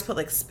would always put,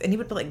 like,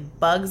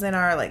 bugs in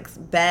our, like,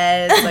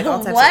 beds, like, all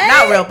types of, What?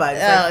 not real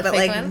bugs, but,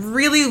 like, ones?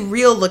 really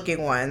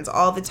real-looking ones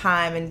all the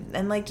time,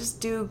 and like,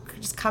 just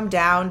come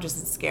down just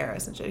to scare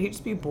us and shit. He'd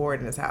just be bored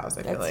in his house,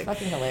 I feel like. That's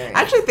fucking hilarious.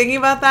 Actually, thinking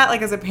about that,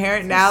 like, as a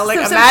parent now, like,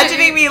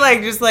 imagining me,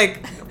 like, just,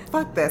 like,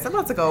 fuck this, I'm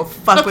about to go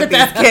fuck with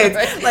these kids.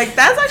 Right. Like,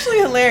 that's actually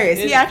hilarious.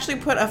 He actually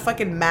put a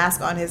fucking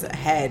mask on his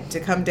head to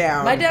come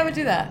down. My dad would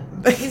do that.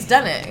 He's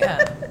done it,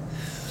 yeah.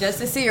 Just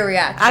to see your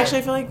reaction. Actually,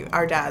 I feel like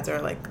our dads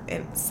are, like,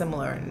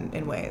 similar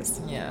in ways.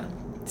 Yeah.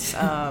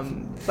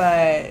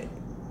 But,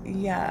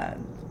 yeah.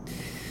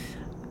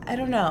 I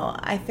don't know.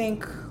 I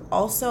think,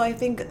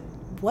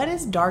 what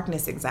is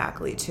darkness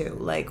exactly, too?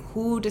 Like,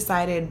 who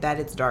decided that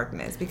it's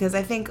darkness? Because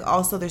I think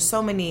also there's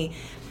so many...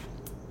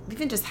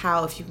 Even just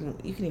how, if you can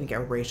even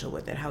get racial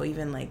with it, how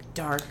even, like,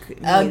 dark...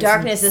 Oh,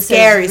 darkness is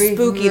scary, so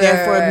spooky,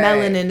 therefore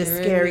melanin is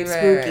scary,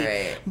 spooky.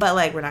 Right. But,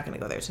 like, we're not going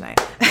to go there tonight.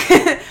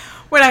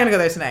 We're not gonna go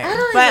there tonight.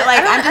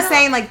 I'm just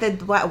saying, like,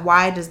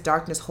 why does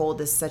darkness hold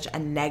this such a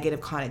negative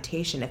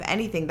connotation? If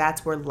anything,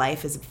 that's where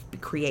life is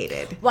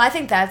created. Well, I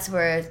think that's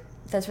where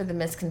the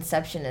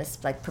misconception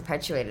is, like,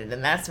 perpetuated,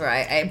 and that's where I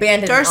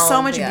abandoned. There's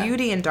so much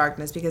beauty in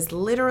darkness because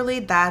literally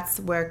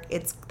that's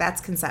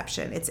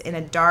conception. It's in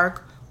a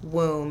dark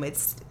womb.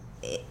 It's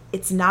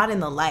not in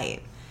the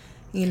light,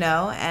 you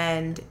know,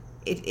 and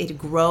it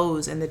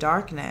grows in the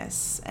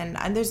darkness, and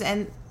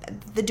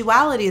the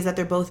duality is that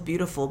they're both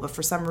beautiful, but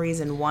for some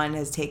reason one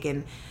has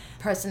taken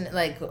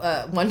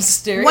one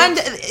stereotype. One,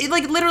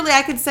 like, literally,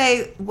 I could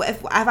say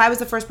if I was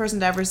the first person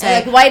to ever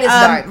say, like, white is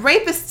dark.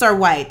 Rapists are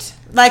white,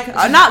 like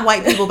not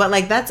white people, but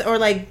like that's, or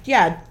like,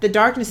 yeah, the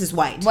darkness is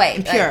white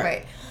and pure.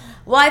 Right.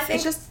 Well, I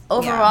think just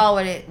overall,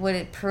 what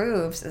it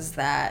proves is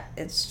that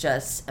it's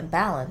just a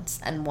balance,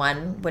 and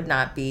one would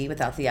not be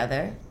without the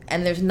other.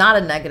 And there's not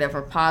a negative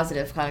or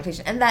positive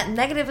connotation. And that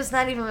negative is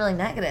not even really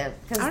negative.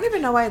 I don't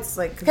even know why it's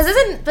like...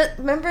 But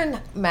remember in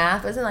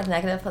math, isn't like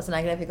negative plus a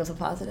negative equals a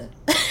positive?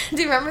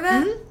 Do you remember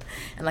that?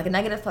 Mm-hmm. And like a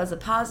negative plus a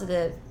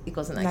positive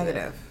equals a negative.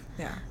 Negative,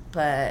 yeah.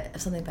 But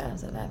if something bad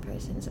is a bad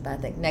person, it's a bad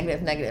thing.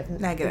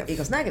 Negative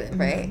equals negative,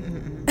 right?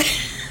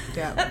 Mm-hmm.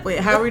 Yeah. Wait,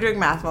 how are we doing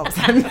math all of a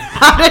sudden?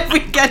 How did we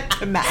get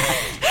to math?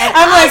 And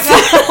I'm like...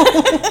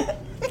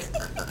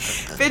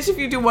 Bitch, if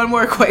you do one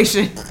more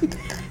equation...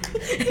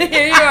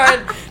 Here you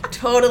are,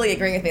 totally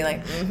agreeing with me,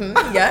 like,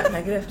 yeah,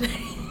 negative.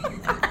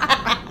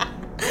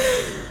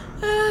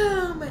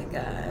 Oh my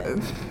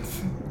god.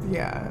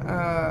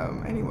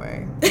 Yeah.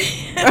 Anyway,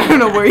 I don't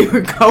know where you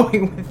were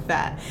going with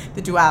that.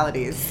 The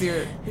dualities.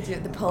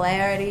 The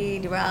polarity,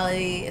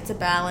 duality. It's a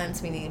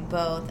balance. We need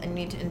both, and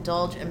you need to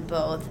indulge in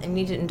both, and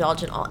you need to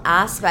indulge in all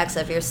aspects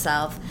of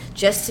yourself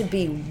just to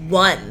be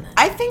one.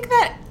 I think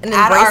that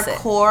at our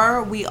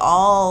core, we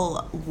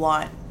all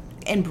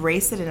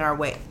embrace it in our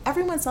way.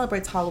 Everyone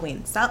celebrates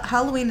Halloween.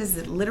 Halloween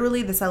is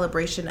literally the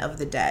celebration of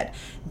the dead.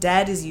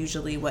 Dead is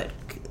usually what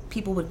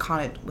people would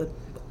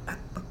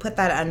put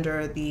that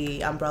under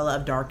the umbrella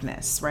of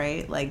darkness,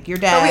 right? Like, you're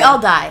dead. But we all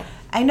die.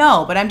 I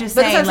know, but I'm just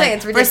saying, like,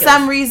 it's ridiculous. For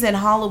some reason,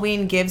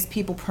 Halloween gives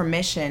people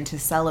permission to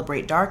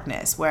celebrate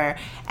darkness, where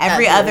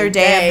every other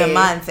day of the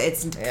month,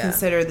 it's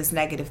considered this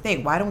negative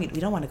thing. Why don't we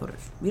don't want to go to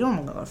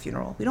a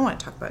funeral. We don't want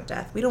to talk about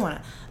death. We don't want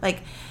to,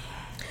 like...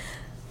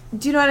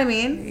 Do you know what I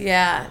mean?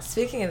 Yeah.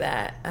 Speaking of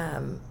that,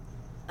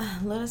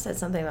 Luna said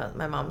something about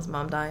my mom's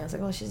mom dying. I was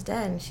like, well, she's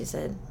dead. And she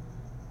said,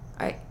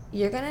 all right,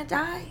 you're going to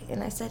die?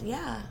 And I said,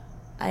 yeah,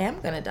 I am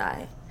going to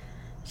die.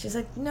 She's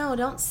like, no,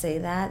 don't say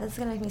that. That's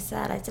going to make me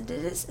sad. I said,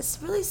 it's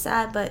really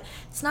sad, but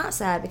it's not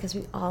sad because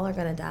we all are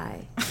going to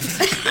die.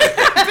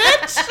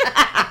 Bitch!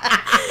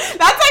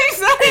 That's how you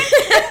said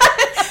it?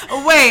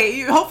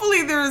 Wait,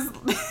 hopefully there's...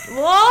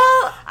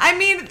 Well, I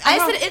mean... I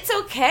said, it's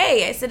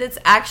okay. I said, it's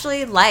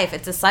actually life.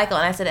 It's a cycle.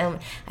 And I said...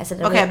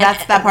 Okay,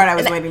 that's that part I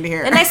was waiting to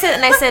hear. And I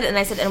said,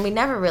 and we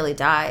never really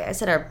die. I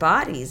said, our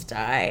bodies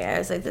die. I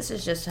was like, this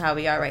is just how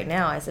we are right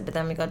now. I said, but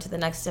then we go to the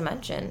next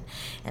dimension.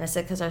 And I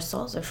said, because our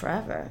souls are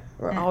forever.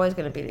 We're always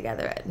going to be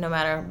together, no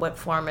matter what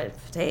form it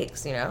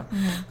takes, you know?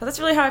 But that's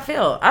really how I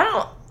feel.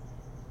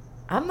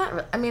 I'm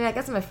not... I mean, I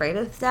guess I'm afraid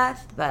of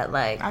death, but,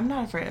 like... I'm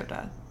not afraid of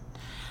death.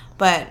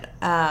 But,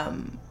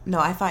 no,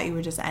 I thought you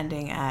were just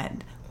ending at...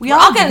 We're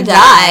all gonna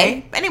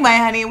die. Anyway,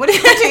 honey, what are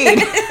you going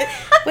to eat?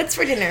 What's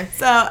for dinner?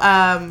 So,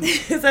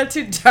 is that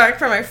too dark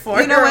for my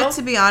 4-year-old? You know what,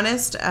 to be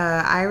honest,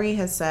 Irie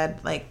has said,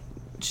 like,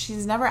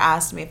 she's never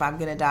asked me if I'm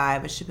going to die,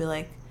 but she'd be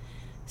like,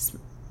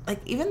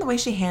 even the way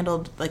she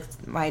handled, like,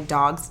 my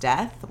dog's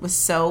death was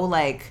so,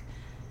 like,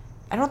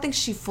 I don't think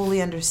she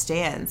fully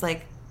understands.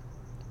 Like,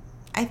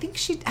 I think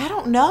I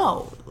don't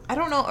know,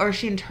 or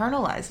she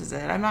internalizes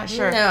it. I'm not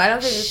sure. No, I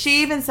don't think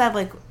she even said,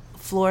 like,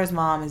 Flora's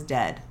mom is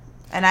dead.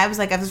 And I was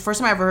like, that was the first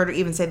time I ever heard her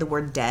even say the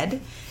word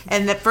dead.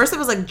 And at first it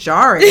was, like,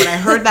 jarring when I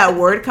heard that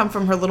word come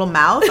from her little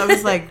mouth. I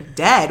was like,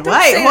 dead?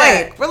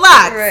 Wait,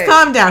 relax. Right.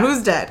 Calm down.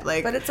 Who's dead?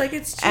 Like, but it's like,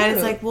 it's true. And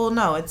it's like, well,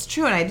 no, it's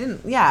true. And I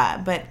didn't,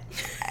 but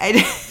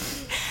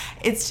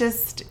it's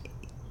just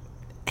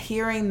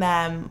hearing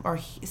them or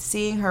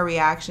seeing her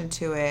reaction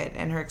to it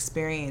and her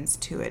experience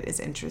to it is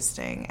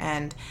interesting.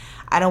 And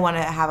I don't want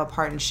to have a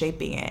part in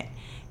shaping it,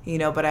 you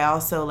know, but I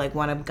also, like,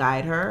 want to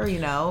guide her, you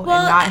know, and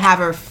not have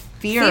her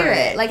fear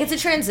it. Like, it's a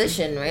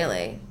transition,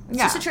 really. It's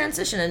just a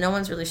transition, and no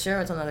one's really sure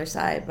what's on the other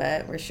side,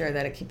 but we're sure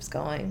that it keeps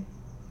going.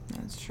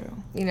 That's true.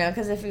 You know,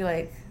 because if you,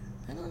 like,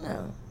 I don't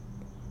know.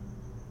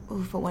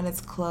 Ooh, but when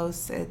it's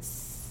close,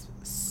 it's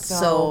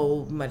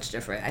so much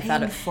different. I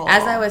painful. thought,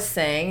 as I was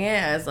saying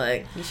it, I was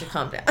like, you should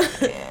calm down.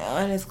 Yeah,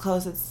 when it's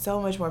close, it's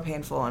so much more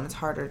painful, and it's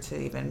harder to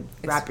even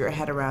wrap your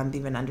head around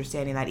even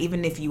understanding that,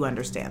 even if you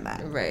understand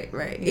that. Right.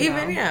 You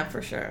even, know? Yeah,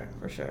 for sure.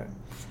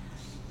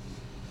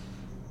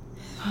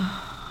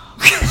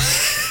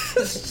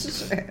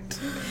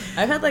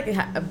 I've had, like,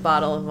 a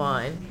bottle of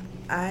wine.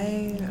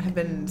 I have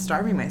been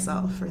starving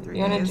myself for 3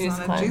 days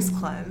on a juice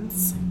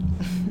cleanse.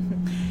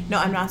 No,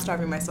 I'm not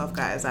starving myself,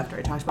 guys, after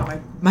I talked about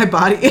my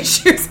body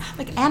issues.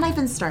 Like, and I've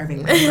been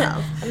starving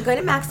myself. I'm going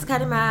to Mexico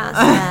tomorrow, so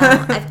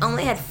I've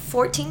only had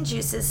 14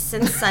 juices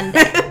since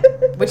Sunday,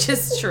 which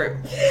is true.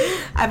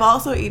 I've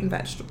also eaten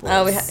vegetables.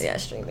 Oh,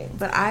 streaming.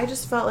 But I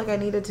just felt like I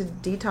needed to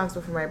detox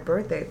before my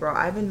birthday, girl.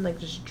 I've been, like,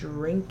 just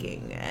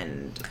drinking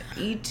and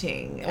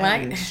eating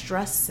and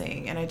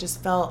stressing, and I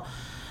just felt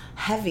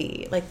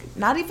heavy. Like,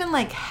 not even,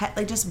 like,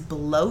 just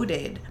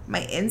bloated.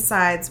 My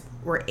insides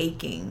were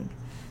aching.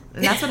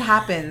 And that's what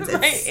happens.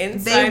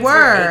 They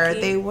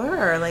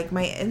were. Like,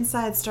 my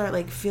insides start,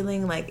 like,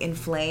 feeling, like,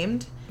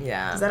 inflamed.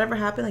 Yeah. Does that ever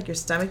happen? Like, your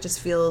stomach just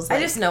feels like...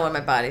 I just know when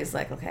my body's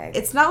like, okay.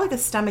 It's not like a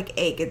stomach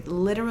ache. It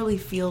literally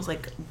feels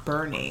like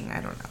burning.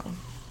 I don't know.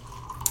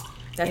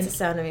 That's the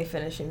sound of me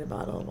finishing the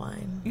bottle of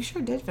wine. You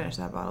sure did finish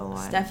that bottle of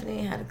wine.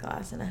 Stephanie had a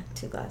glass and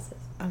 2 glasses.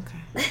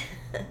 Okay.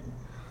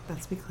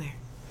 Let's be clear.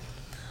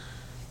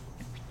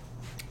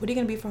 What are you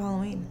going to be for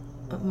Halloween?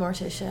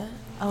 Morticia.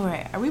 Oh,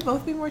 right. Are we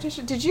both being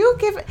Morticia? Did you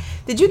give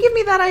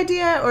me that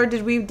idea, or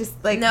did we just,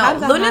 like, no,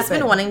 Luna's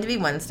been wanting to be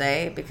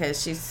Wednesday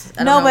because she's...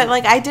 but,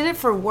 like, I did it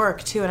for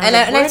work, too. And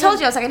I told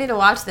you, I was like, I need to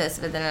watch this,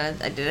 but then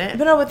I didn't.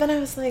 But then I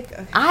was like...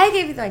 Okay. I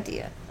gave you the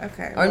idea.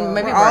 Okay. Or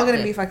maybe we're all going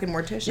to be fucking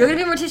Morticia. You're going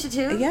to be Morticia,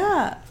 too?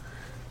 Yeah.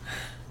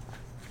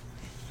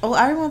 Well,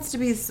 Ari wants to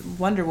be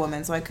Wonder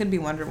Woman, so I could be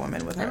Wonder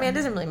Woman with her. I mean, it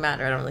doesn't really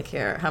matter. I don't really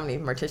care how many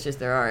Morticias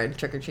there are in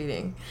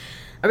trick-or-treating.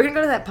 Are we going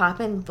to go to that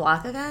pop-in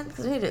block again?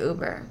 Because we need to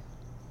Uber.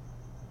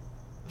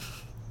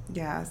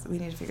 Yeah, so we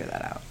need to figure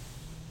that out.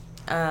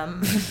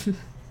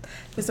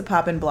 It's a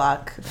pop-in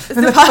block. It's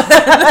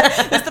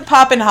the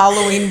pop-in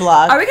Halloween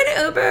block. Are we going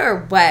to Uber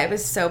or what? It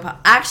was so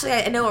Actually,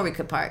 I know where we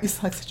could park. You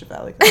sound like such a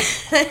valley girl.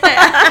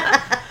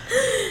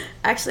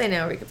 Actually, I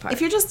know where we could park.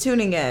 If you're just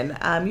tuning in,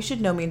 you should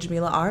know me and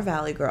Jamila are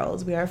Valley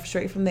girls. We are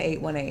straight from the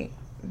 818.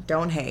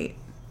 Don't hate.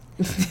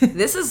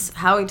 This is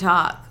how we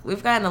talk.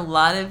 We've gotten a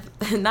lot of...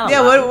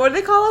 What do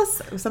they call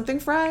us? Something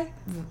fry?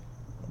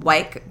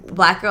 Black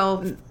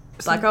girl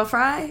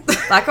fry?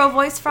 Black girl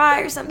voice fry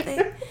or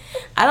something?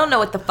 I don't know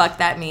what the fuck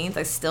that means.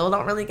 I still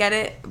don't really get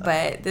it,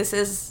 but this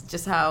is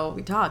just how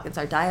we talk. It's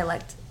our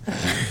dialect.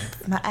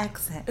 My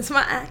accent. It's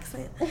my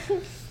accent.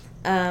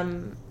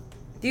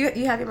 Do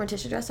you have your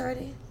Morticia dress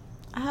already?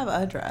 I have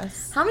a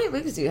dress. How many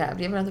wigs do you have?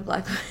 Do you have another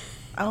black wig?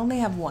 I only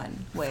have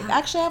one wig.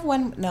 Actually, I have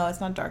one. No, it's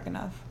not dark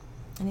enough.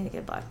 I need to get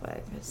a black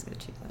wig. I just get a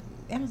cheap one.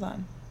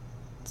 Amazon.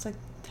 It's like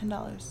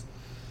 $10.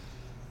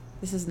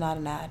 This is not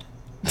an ad.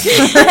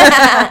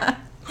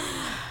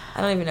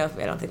 I don't even know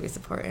I don't think we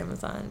support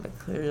Amazon, but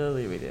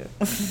clearly we do.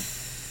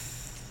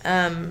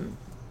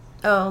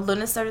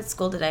 Luna started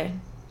school today.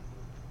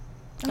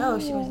 Oh,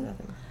 she went to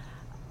nothing.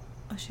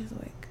 Oh, she's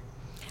awake.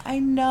 I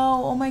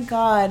know. Oh my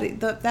God.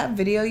 That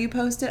video you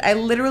posted, I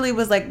literally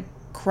was like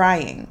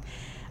crying.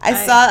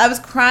 I was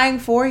crying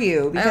for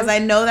you because I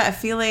know that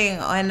feeling,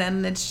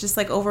 and it's just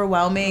like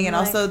overwhelming, and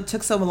also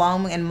took so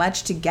long and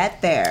much to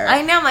get there.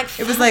 I know, I'm like,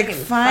 it was like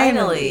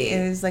finally.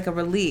 It was like a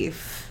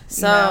relief.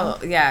 So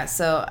yeah,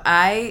 so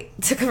I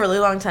took a really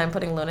long time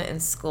putting Luna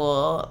in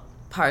school,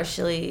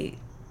 partially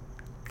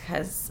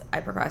because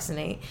I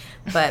procrastinate,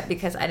 but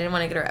because I didn't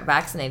want to get her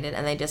vaccinated,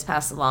 and they just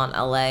passed a law in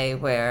LA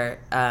where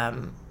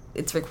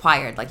it's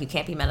required, like you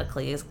can't be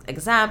medically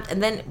exempt.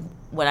 And then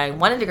when I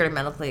wanted to go to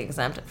medically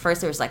exempt, at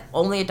first there was like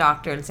only a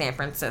doctor in San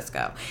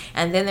Francisco,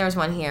 and then there was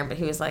one here, but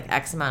he was like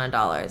X amount of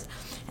dollars.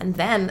 And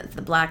then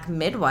the black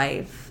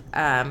midwife,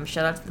 shout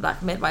out to the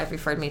black midwife,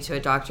 referred me to a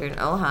doctor in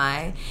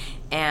Ojai,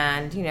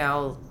 and you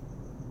know,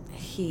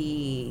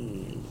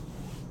 he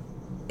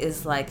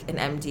is like an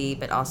MD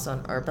but also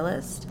an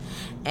herbalist,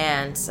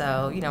 and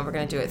so you know we're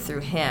gonna do it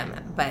through him.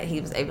 But he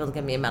was able to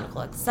give me a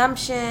medical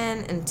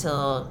exemption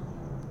until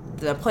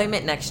the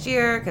appointment next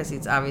year because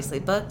he's obviously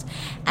booked,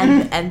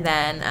 and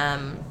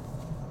then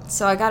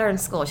so I got her in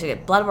school. She had to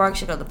get blood work,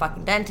 she had to go to the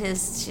fucking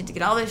dentist, she had to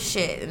get all this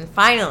shit, and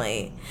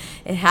finally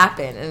it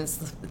happened. And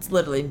it's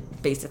literally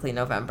basically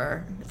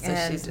November, so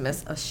and she's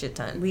missed a shit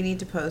ton. We need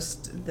to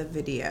post the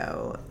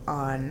video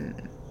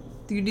on.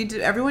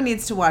 Everyone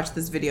needs to watch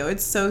this video.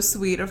 It's so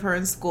sweet of her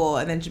in school,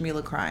 and then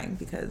Jamila crying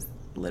because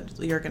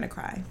literally you're gonna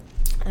cry.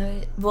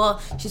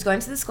 Well, she's going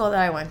to the school that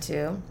I went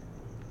to.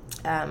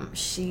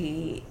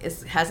 She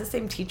has the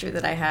same teacher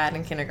that I had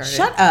in kindergarten.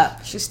 Shut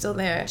up. She's still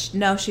there.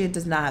 No, she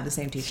does not have the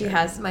same teacher. She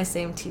has my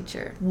same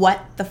teacher.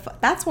 What the fuck?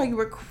 That's why you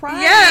were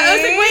crying. Yeah, I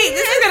was like, wait,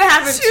 this is gonna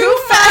happen too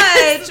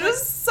fast. It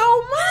was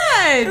so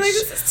much. Like,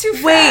 this is too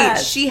fast.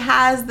 Wait, she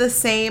has the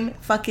same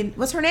fucking.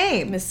 What's her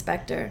name? Miss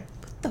Spector.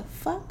 What the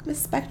fuck?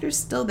 Miss Spector's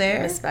still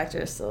there? Miss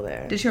Spector is still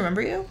there. Did she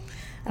remember you?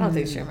 I don't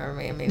think she remembered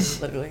me. I mean,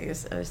 literally,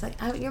 I was like,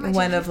 oh, you're my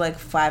one teacher. of like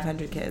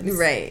 500 kids.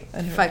 Right.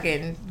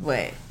 Fucking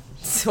what?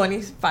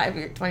 25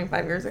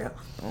 years ago.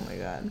 Oh my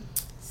God.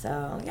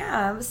 So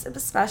yeah, it was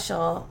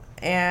special,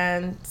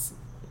 and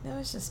it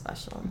was just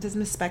special. Does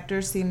Miss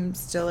Spector seem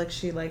still like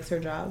she likes her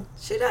job?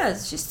 She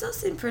does. She still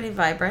seemed pretty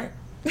vibrant.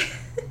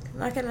 I'm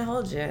not gonna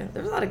hold you.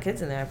 There was a lot of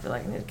kids in there. I feel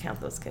like I need to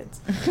count those kids.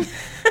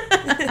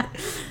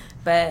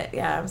 But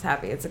yeah, I was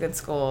happy. It's a good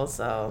school,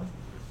 so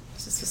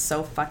it's just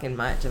so fucking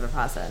much of a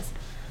process.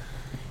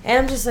 And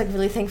I'm just like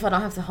really thankful I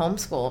don't have to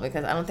homeschool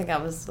because I don't think I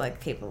was like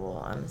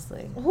capable,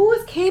 honestly. Who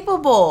is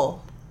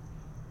capable?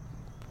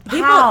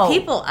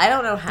 People, I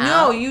don't know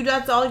how. No,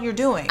 that's all you're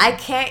doing. I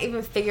can't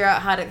even figure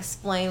out how to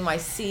explain why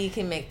C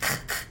can make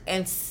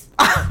and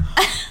like,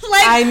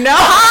 I know.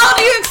 How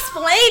do you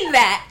explain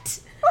that?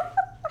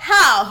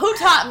 How? Who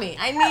taught me?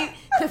 I need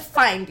to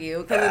find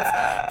you because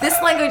this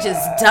language is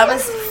dumb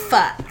as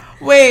fuck.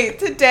 Wait,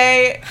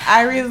 today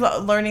Irie's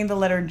learning the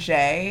letter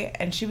J,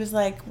 and she was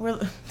like,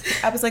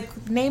 I was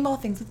like, name all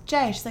things with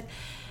J. She's like,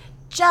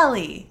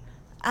 jelly,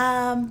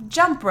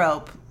 jump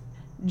rope,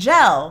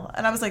 gel.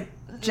 And I was like,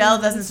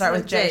 gel doesn't start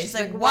with J. She's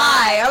like,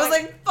 why? I was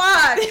like,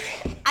 fuck.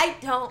 I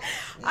don't know.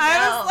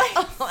 I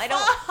was like,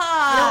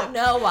 I don't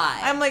know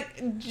why. I'm like,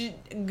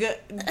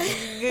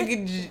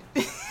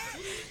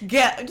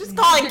 just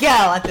call it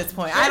Gel at this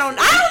point. I don't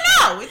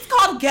know. It's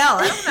called Gel.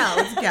 I don't know.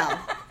 It's Gel.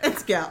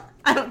 It's Gel.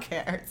 I don't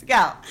care. It's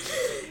Gel.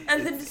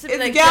 And then just it's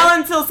like Gel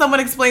until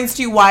someone explains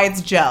to you why it's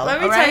Gel. Let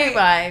me tell you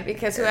why.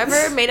 Because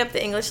whoever made up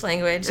the English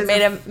language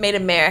made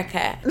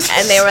America,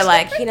 and they were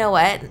like, you know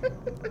what?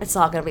 It's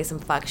all gonna be some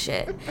fuck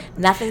shit.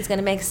 Nothing's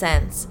gonna make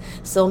sense.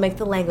 So we'll make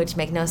the language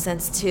make no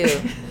sense too,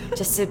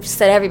 just to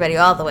set everybody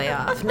all the way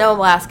off. No one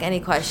will ask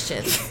any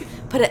questions.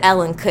 Put an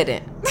L and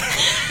couldn't.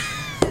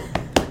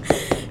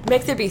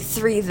 Make there be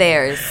 3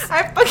 theirs.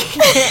 I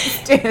fucking can't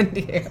stand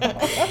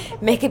you.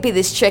 Make it be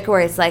this trick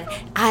where it's like,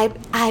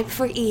 I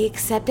for E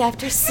except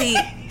after C.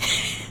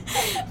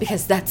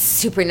 Because that's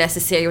super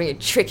necessary when you're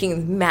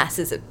tricking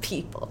masses of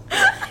people.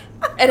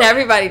 And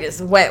everybody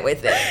just went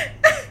with it.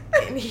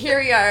 And here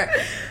we are,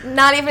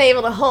 not even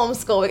able to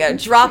homeschool. We gotta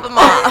drop them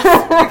off.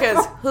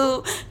 Because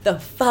who the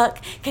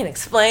fuck can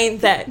explain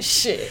that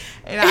shit?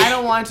 And I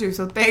don't want to,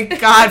 so thank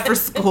God for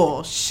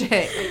school.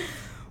 Shit.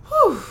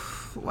 Whew.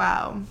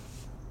 Wow.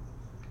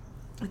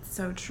 It's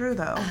so true,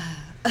 though.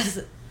 It's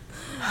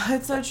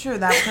so true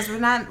that because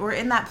we're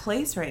in that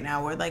place right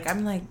now where like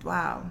I'm like,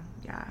 wow,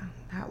 yeah.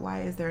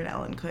 Why is there an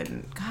Ellen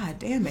couldn't? God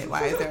damn it!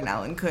 Why is there an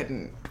Ellen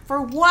couldn't?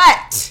 For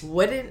what?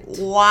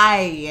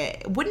 Why?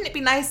 Wouldn't it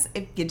be nice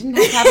if you didn't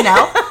have to have an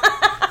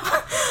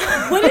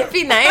L? Wouldn't it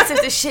be nice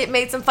if the shit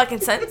made some fucking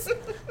sense?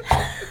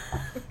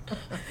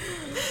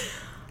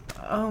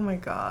 Oh my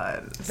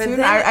God.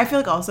 Soon, I feel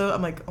like also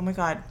I'm like, oh my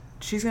God.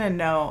 She's going to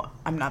know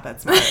I'm not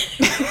that smart.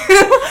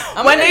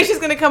 One day she's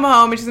going to come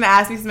home and she's going to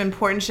ask me some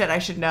important shit I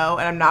should know,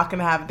 and I'm not going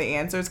to have the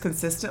answers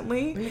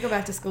consistently. Let me go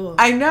back to school.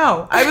 I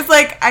know. I was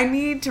like, I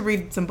need to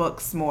read some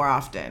books more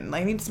often.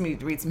 Like, I need to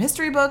read some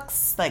history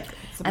books, like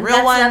some and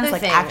real ones,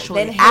 like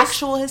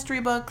actual history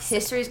books.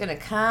 History's going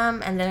to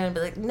come, and then I'm going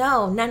to be like,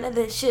 no, none of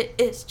this shit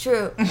is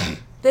true.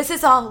 This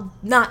is all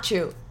not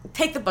true.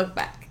 Take the book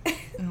back.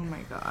 Oh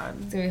my God.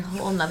 It's gonna be a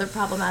whole another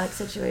problematic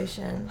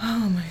situation.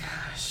 Oh my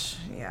gosh.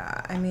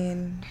 Yeah. I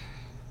mean,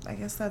 I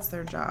guess that's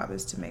their job,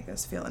 is to make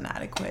us feel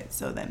inadequate,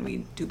 so then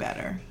we do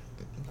better.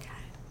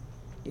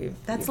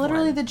 That's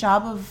literally the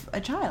job of a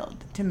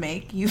child, to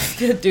make you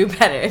do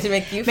better, to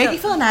make you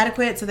feel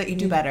inadequate so that you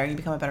do better and you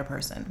become a better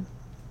person.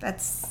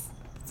 That's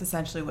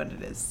essentially what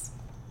it is.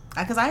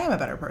 Because I am a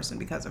better person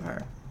because of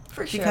her.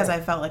 For sure. Because I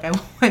felt like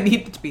I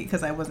needed to be,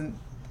 because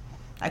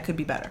I could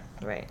be better.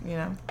 Right. You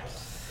know?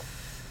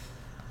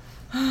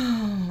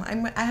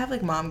 I have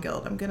like mom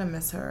guilt. I'm gonna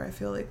miss her. I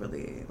feel like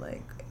really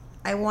like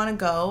I want to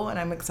go and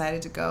I'm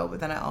excited to go, but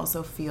then I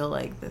also feel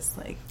like this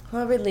like.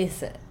 Well,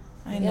 release it.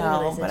 I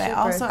know, but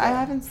I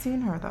haven't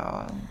seen her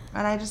though,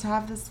 and I just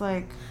have this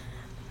like.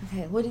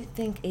 Okay, what do you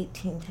think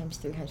 18 times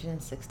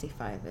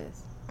 365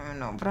 is? I don't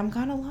know, but I'm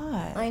gone a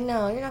lot. I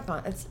know you're not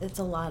gone. It's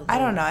a lot. I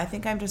don't know. I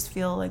think I just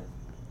feel like.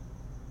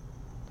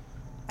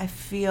 I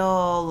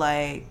feel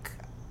like.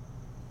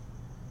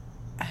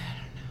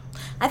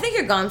 I think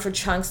you're gone for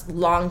chunks,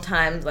 long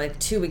times, like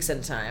 2 weeks at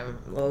a time,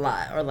 a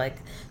lot, or like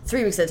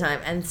 3 weeks at a time,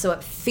 and so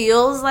it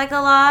feels like a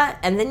lot,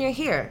 and then you're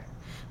here,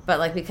 but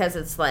like because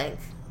it's like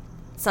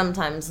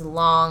sometimes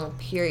long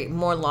period,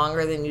 more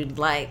longer than you'd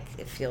like,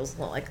 it feels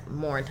like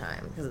more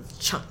time because it's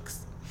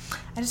chunks.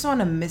 I just don't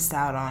want to miss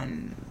out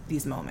on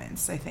these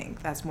moments. I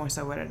think that's more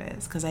so what it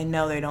is, because I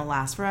know they don't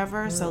last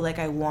forever. So like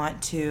I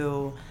want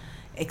to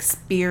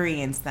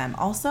experience them.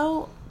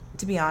 Also,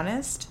 to be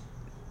honest,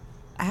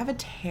 I have a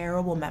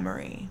terrible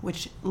memory,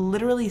 which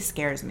literally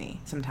scares me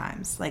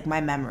sometimes, like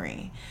my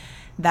memory,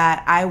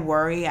 that I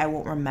worry I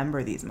won't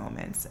remember these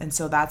moments. And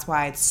so that's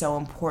why it's so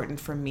important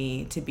for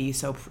me to be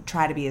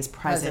try to be as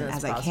present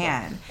as I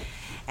can.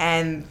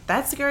 And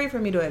that's scary for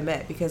me to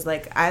admit, because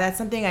like that's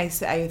something I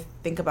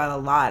think about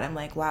a lot. I'm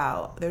like,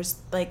 wow, there's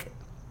like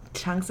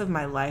chunks of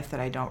my life that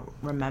I don't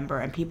remember,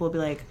 and people will be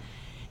like,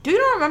 do you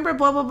not remember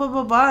blah blah blah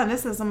blah blah and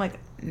this is, I'm like,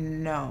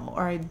 no,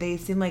 or they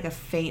seem like a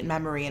faint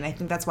memory. And I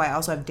think that's why I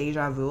also have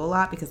deja vu a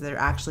lot, because they're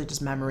actually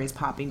just memories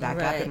popping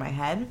back up in my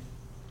head.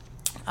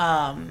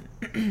 But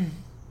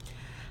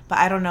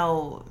I don't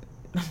know.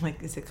 I'm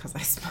like, is it because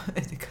I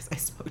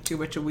smoked too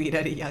much weed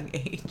at a young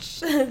age?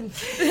 Is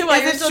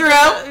it true?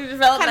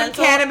 What kind of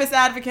cannabis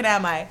advocate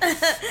am I?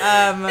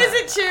 Is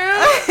it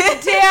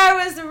true? DR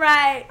was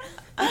right.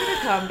 I'm gonna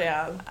calm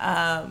down.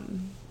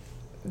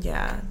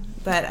 Yeah.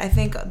 But I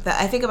think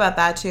about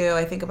that too.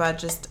 I think about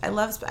just I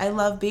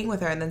love being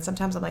with her, and then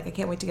sometimes I'm like, I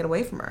can't wait to get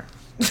away from her.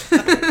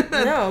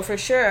 No, for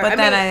sure. But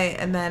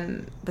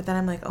then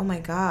I'm like, oh my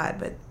God!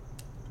 But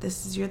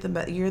this is you're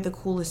the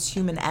coolest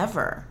human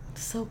ever.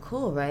 So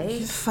cool, right?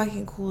 You're the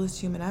fucking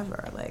coolest human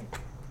ever. Like,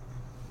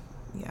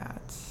 yeah,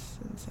 it's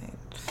insane.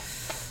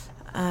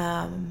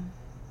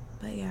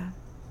 But yeah.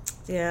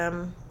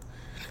 Damn.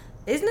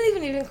 Isn't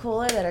it even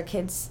cooler that our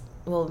kids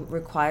will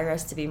require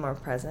us to be more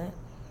present?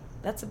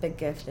 That's a big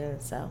gift in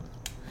itself.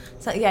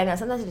 So yeah, no.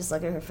 Sometimes I just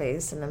look at her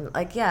face and I'm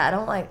like, yeah, I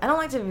don't like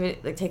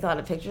to take a lot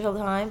of pictures all the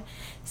time.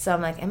 So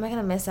I'm like, am I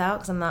gonna miss out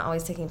because I'm not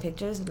always taking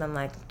pictures? And I'm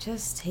like,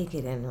 just take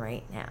it in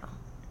right now.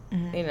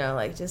 Mm-hmm. You know,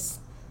 like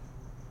just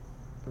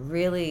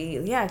really,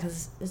 yeah,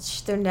 because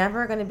they're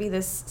never gonna be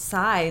this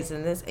size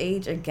and this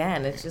age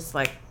again. It's just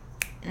like,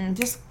 it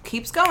just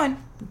keeps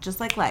going, just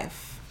like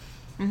life.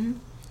 Mm-hmm.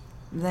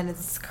 Then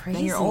it's crazy.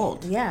 Then you're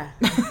old. Yeah.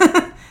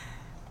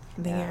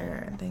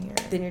 Then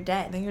you're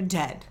dead. Then you're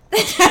dead.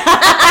 See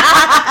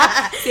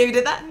how you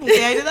did that?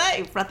 See how I did that?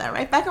 You brought that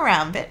right back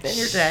around, bitch. Then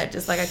you're dead,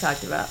 just like I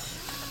talked about.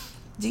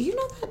 Do you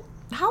know that?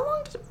 How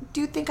long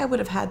do you think I would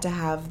have had to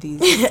have these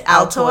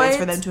Altoids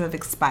for them to have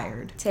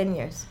expired? 10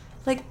 years.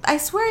 Like, I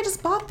swear I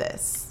just bought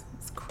this.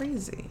 It's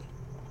crazy.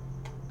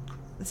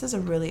 This is a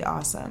really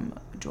awesome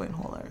joint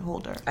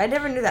holder. I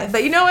never knew that.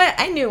 But you know what?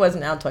 I knew it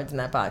wasn't Altoids in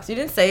that box. You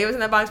didn't say it was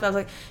in that box, but I was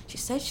like, she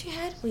said she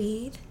had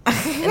weed.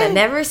 And I've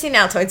never seen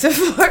Altoids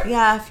before.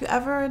 Yeah, if you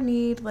ever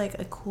need, like,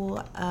 a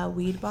cool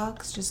weed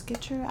box, just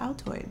get your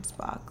Altoids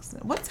box.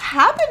 What's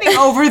happening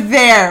over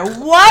there?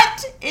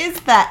 What is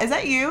that? Is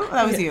that you?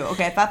 That was you.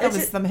 Okay, I thought that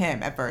was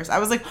him at first. I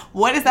was like,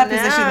 what is that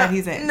position that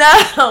he's in?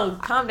 No,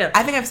 calm down.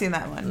 I think I've seen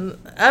that one.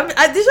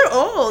 These are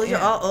old. These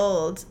are all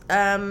old.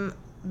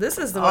 This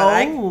is the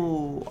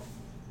one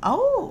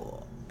Oh.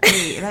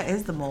 Wait, that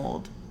is the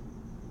mold.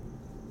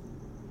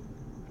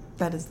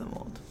 That is the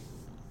mold.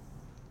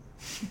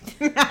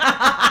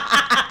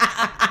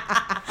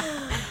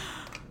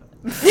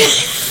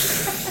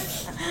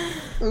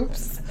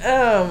 Oops.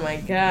 Oh my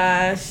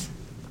gosh.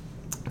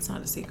 It's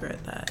not a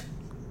secret that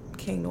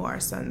King Noir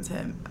sends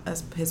him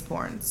as his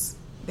porns.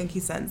 I think he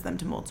sends them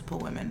to multiple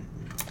women.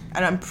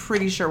 And I'm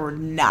pretty sure we're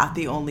not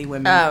the only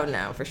women. Oh,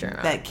 no, for sure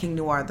not. That King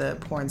Noir, the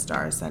porn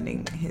star, is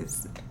sending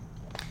his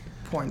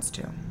porns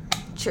to.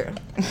 True.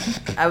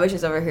 I was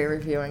just over here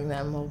reviewing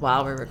them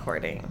while we're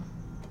recording.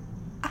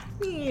 I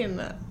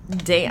mean,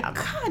 damn.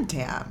 God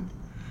damn.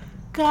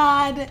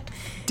 God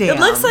damn. It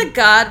looks like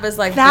God was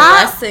like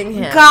blessing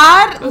him.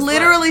 God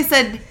literally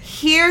said,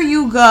 here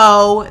you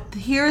go.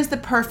 Here's the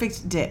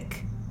perfect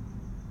dick.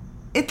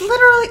 It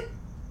literally,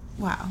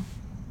 wow.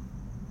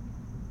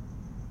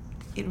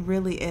 It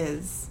really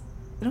is.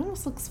 It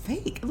almost looks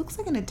fake. It looks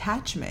like an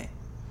attachment.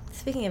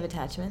 Speaking of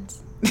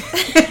attachments,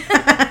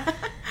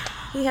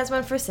 he has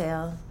one for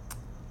sale.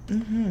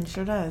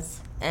 Sure does.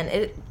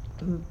 And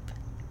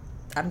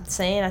I'm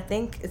saying I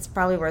think it's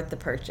probably worth the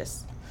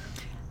purchase.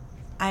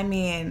 I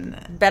mean,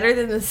 better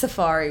than the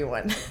Safari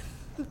one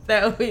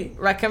that we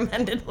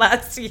recommended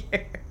last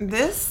year.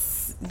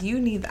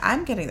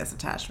 I'm getting this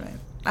attachment.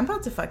 I'm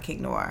about to fuck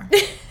King Noir.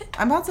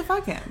 I'm about to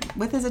fuck him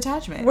with his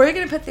attachment. Where are you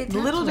going to put the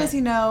attachment? Little does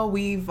he know,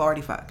 we've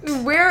already fucked.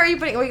 Where are you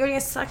putting? Are you going to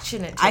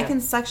suction it to? I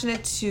can suction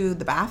it to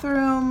the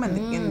bathroom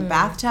and in the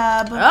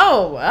bathtub.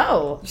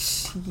 Oh.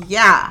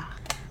 Yeah.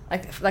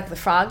 Like the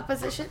frog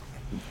position?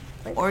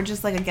 Or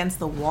just like against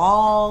the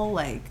wall,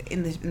 like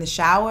in the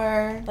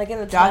shower. Like in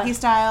the doggy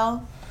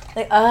style.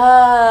 Like,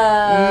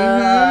 oh.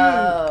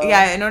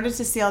 Yeah, in order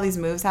to see all these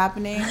moves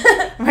happening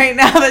right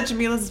now that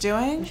Jamila's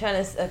doing. I'm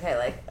trying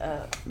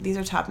to, these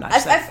are top notch.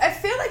 I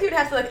feel like you'd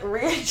have to,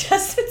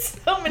 readjust it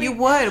so many You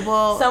would,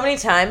 so many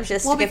times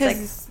just to get,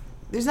 because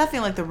there's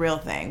nothing like the real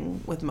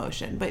thing with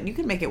motion, but you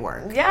can make it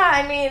work. Yeah,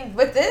 I mean,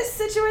 with this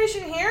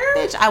situation here.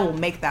 Bitch, I will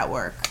make that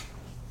work.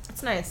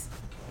 It's nice.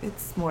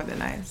 It's more than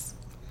nice.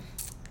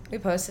 We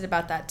posted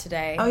about that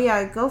today. Oh,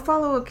 yeah, go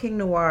follow a King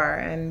Noir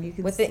and you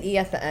can with the E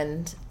at the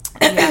end.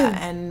 Yeah,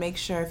 and make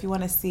sure if you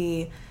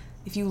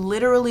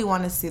literally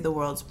want to see the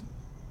world's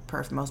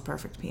most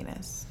perfect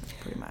penis,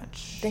 pretty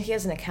much. I think he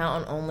has an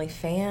account on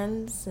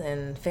OnlyFans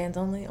and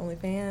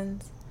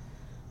OnlyFans.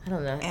 I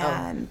don't know.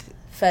 And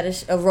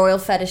Royal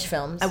Fetish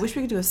Films. I wish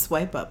we could do a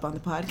swipe up on the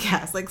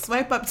podcast, like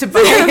swipe up to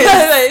buy.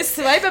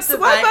 Swipe up to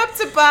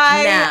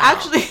buy. Now.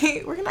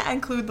 Actually, we're gonna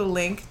include the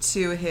link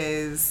to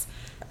his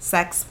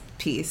sex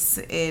piece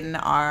in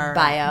our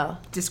bio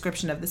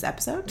description of this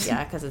episode.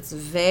 Yeah, because it's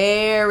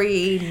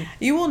very...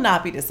 You will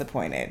not be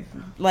disappointed.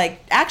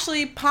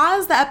 Actually,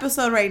 pause the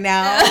episode right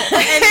now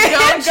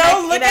and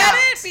go look at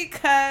it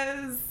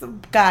because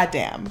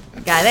goddamn.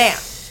 Okay.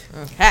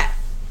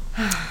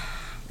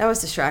 That was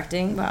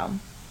distracting. Wow.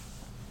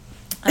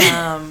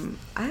 I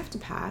have to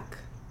pack.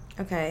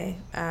 Okay.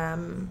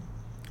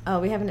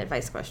 We have an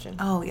advice question.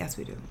 Oh, yes,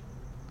 we do.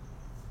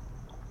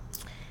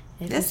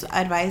 This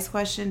advice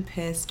question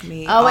pissed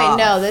me off. Wait,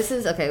 no, this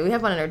is... Okay, we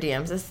have one in our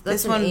DMs.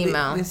 This one,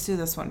 email. Let's do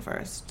this one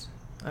first.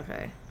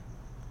 Okay.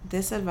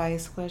 This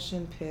advice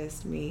question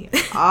pissed me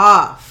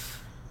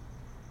off.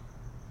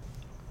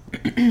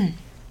 It's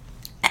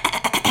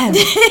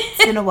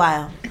been a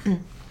while.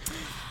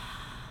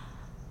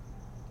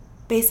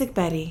 Basic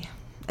Betty,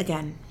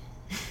 again.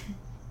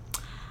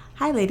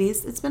 Hi,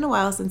 ladies. It's been a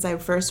while since I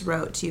first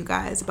wrote to you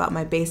guys about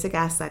my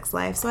basic-ass sex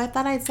life, so I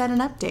thought I'd send an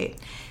update.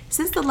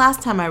 Since the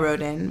last time I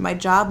wrote in, my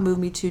job moved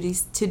me to oh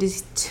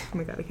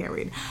my God, I can't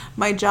read.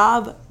 My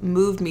job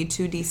moved me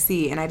to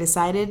DC, and I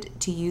decided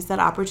to use that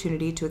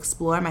opportunity to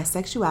explore my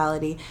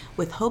sexuality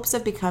with hopes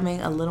of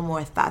becoming a little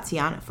more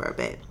Tatiana for a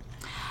bit.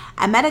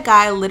 I met a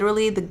guy,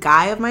 literally the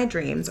guy of my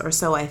dreams, or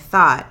so I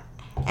thought,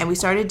 and we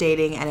started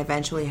dating and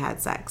eventually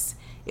had sex.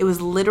 It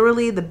was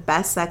literally the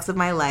best sex of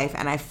my life,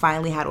 and I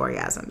finally had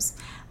orgasms.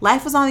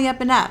 Life was on the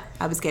up and up.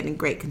 I was getting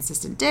great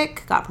consistent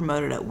dick, got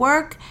promoted at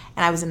work,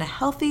 and I was in a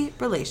healthy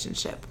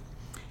relationship.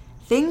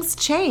 Things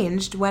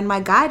changed when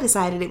my guy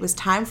decided it was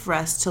time for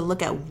us to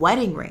look at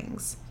wedding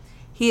rings.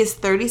 He is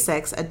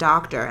 36, a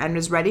doctor, and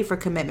was ready for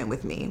commitment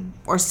with me,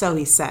 or so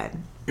he said.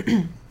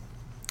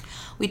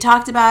 We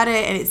talked about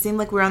it, and it seemed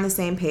like we were on the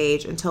same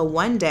page until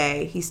one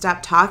day he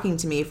stopped talking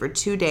to me for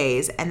 2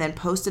 days and then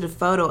posted a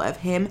photo of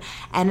him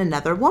and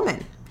another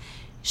woman.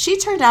 She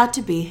turned out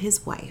to be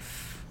his wife.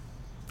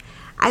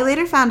 I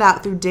later found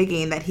out through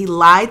digging that he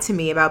lied to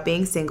me about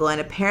being single and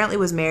apparently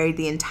was married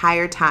the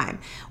entire time.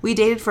 We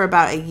dated for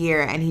about a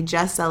year, and he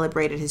just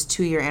celebrated his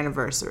 2-year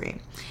anniversary.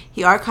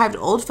 He archived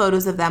old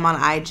photos of them on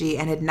IG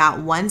and had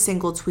not one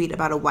single tweet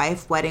about a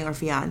wife, wedding, or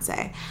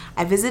fiance.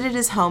 I visited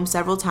his home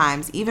several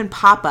times, even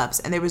pop-ups,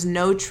 and there was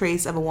no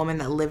trace of a woman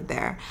that lived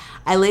there.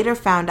 I later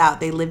found out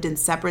they lived in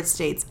separate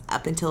states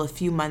up until a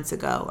few months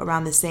ago,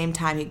 around the same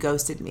time he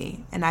ghosted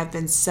me, and I've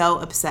been so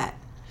upset.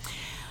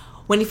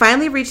 When he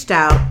finally reached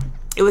out,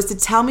 it was to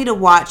tell me to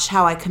watch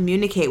how I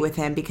communicate with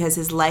him because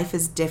his life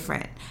is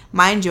different.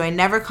 Mind you, I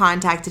never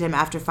contacted him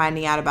after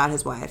finding out about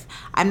his wife.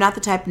 I'm not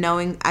the type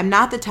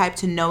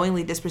to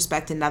knowingly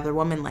disrespect another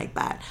woman like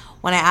that.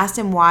 When I asked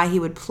him why he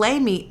would play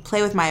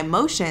with my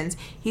emotions,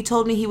 he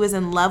told me he was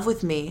in love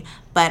with me,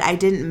 but I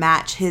didn't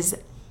match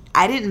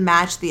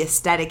the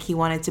aesthetic he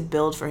wanted to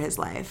build for his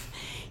life.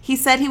 He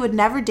said he would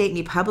never date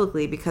me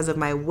publicly because of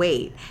my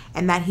weight,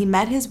 and that he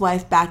met his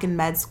wife back in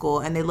med school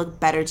and they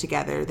looked better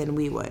together than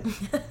we would.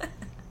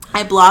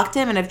 I blocked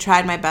him and have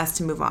tried my best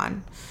to move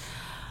on.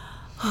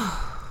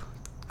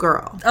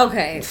 Girl.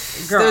 Okay,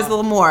 girl. There's a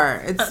little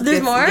more.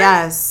 There's more?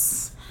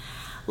 Yes.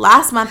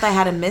 Last month I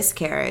had a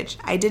miscarriage.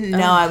 I didn't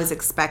know I was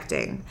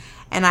expecting,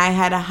 and I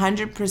had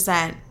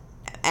 100%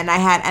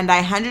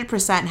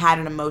 had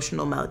an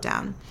emotional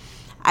meltdown.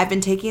 I've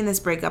been taking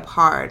this breakup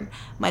hard.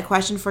 My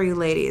question for you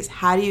ladies,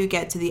 how do you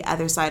get to the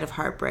other side of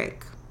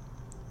heartbreak?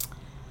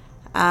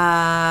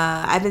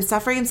 I've been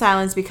suffering in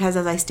silence because,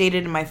 as I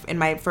stated in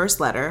my first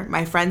letter,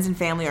 my friends and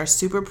family are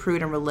super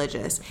prude and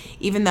religious.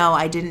 Even though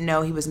I didn't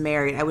know he was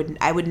married,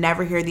 I would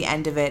never hear the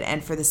end of it.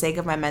 And for the sake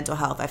of my mental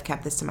health, I've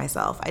kept this to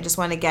myself. I just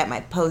want to get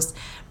my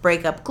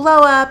post-breakup glow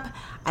up.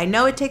 I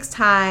know it takes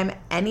time.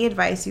 Any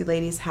advice you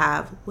ladies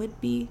have would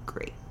be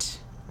great.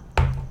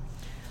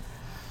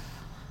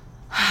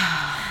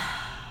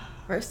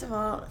 First of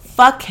all,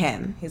 fuck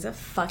him. He's a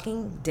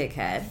fucking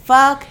dickhead.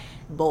 Fuck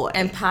boy.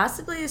 And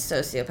possibly a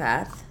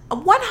sociopath.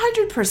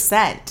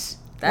 100%.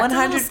 That's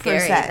 100%.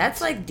 Scary.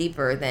 That's like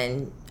deeper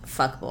than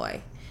fuck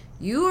boy.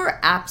 You are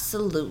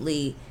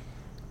absolutely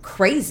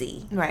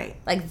crazy. Right.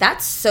 Like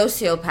that's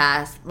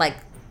sociopath. Like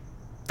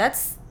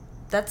that's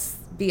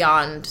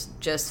beyond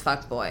just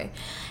fuck boy.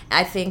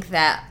 I think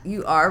that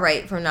you are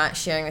right for not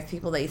sharing with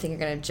people that you think are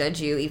going to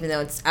judge you, even though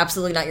it's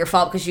absolutely not your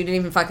fault because you didn't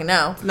even fucking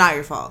know. Not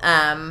your fault.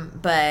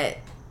 But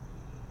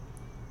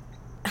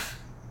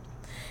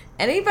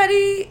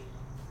anybody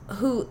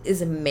who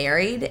is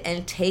married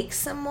and takes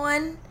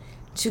someone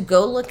to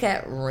go look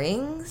at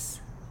rings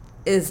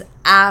is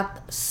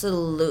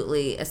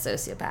absolutely a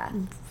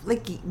sociopath.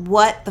 Like,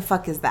 what the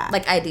fuck is that?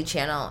 Like ID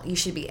channel. You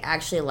should be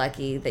actually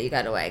lucky that you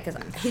got away because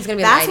he's going to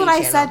be That's on ID what I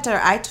channel. said to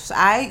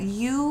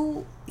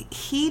her.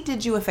 He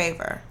did you a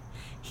favor.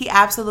 He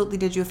absolutely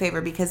did you a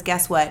favor because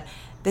guess what?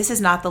 This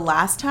is not the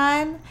last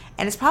time,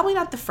 and it's probably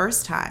not the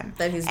first time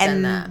that he's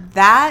done that. And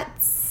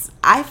that's,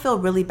 I feel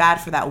really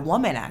bad for that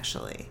woman,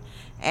 actually.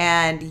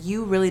 And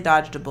you really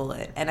dodged a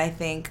bullet. And I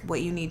think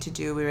what you need to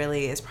do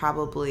really is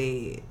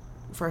probably,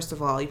 first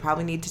of all, you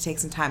probably need to take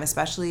some time,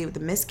 especially with the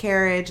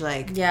miscarriage.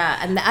 Like, yeah,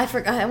 and I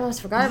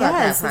almost forgot about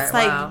that part. It's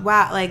like,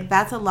 wow, like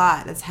that's a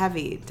lot. It's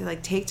heavy to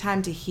like take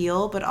time to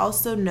heal, but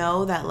also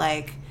know that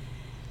like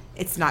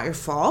it's not your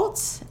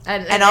fault.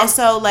 And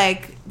also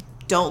like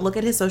don't look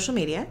at his social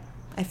media.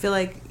 I feel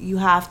like you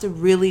have to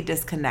really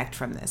disconnect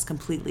from this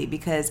completely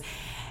because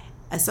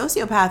a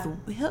sociopath,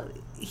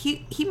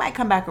 he might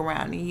come back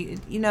around.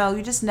 You know,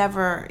 you just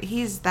never.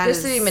 Just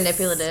to be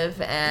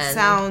manipulative and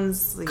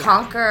sounds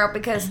conquer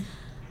because.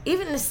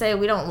 Even to say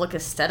we don't look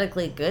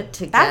aesthetically good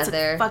together.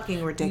 That's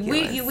fucking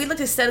ridiculous. We looked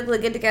aesthetically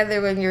good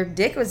together when your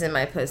dick was in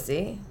my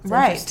pussy. It's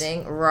right.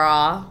 Interesting.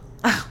 Raw.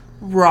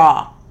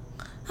 Raw.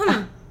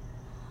 It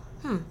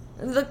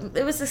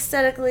was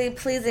aesthetically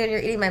pleasing and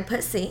you're eating my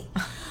pussy.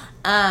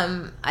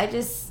 I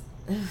just...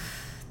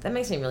 that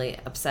makes me really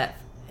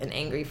upset and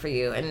angry for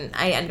you. And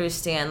I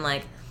understand,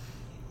 like...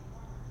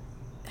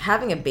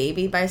 having a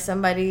baby by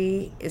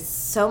somebody is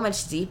so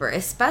much deeper,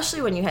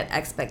 especially when you had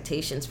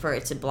expectations for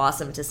it to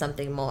blossom to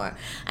something more.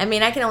 I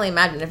mean, I can only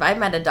imagine if I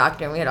met a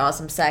doctor and we had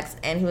awesome sex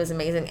and he was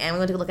amazing and we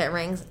went to look at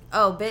rings.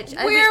 Oh, bitch.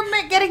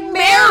 We're getting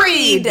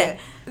married.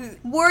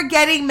 We're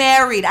getting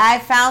married. I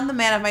found the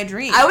man of my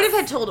dreams. I would have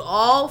had told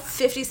all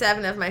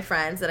 57 of my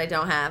friends that I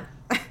don't have,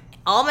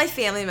 all my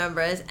family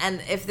members,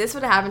 and if this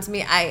would have happened to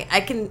me, I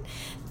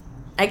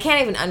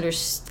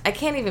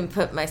can't even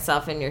put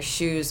myself in your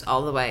shoes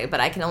all the way, but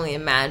I can only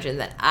imagine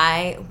that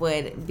I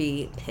would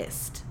be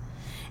pissed.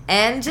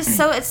 And just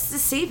so it's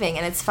deceiving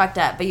and it's fucked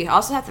up. But you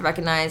also have to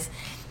recognize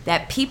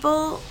that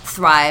people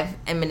thrive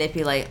and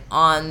manipulate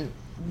on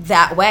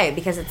that way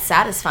because it's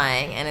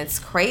satisfying and it's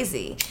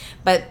crazy.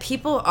 But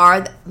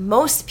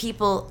most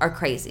people are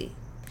crazy.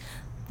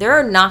 There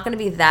are not going to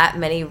be that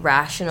many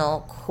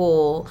rational,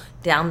 cool,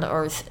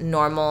 down-to-earth,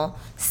 normal,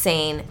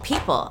 sane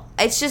people.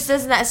 It's just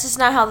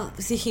not how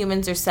the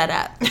humans are set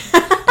up.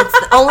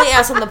 It's only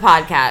us on the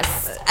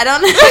podcast. I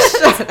don't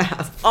know. Shut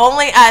up.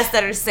 Only us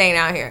that are sane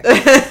out here.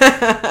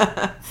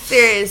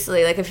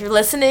 Seriously, like if you're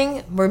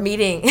listening, we're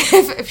meeting.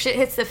 If shit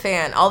hits the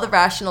fan, all the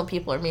rational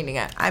people are meeting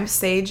up. I'm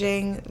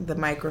saging the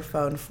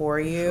microphone for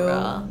you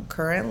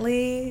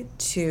currently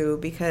too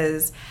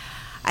because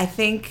I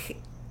think.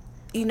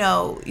 You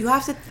know, you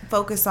have to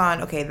focus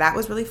on, okay, that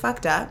was really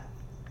fucked up.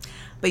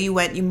 But you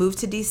moved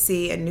to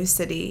DC, a new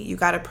city. You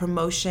got a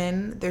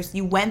promotion.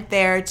 You went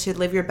there to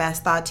live your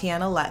best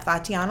Tatiana life.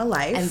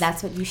 And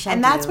that's what you should do.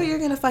 And that's what you're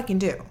going to fucking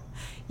do.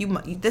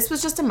 This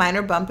was just a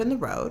minor bump in the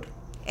road.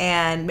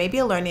 And maybe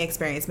a learning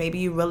experience. Maybe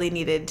you really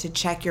needed to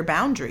check your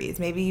boundaries.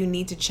 Maybe you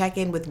need to check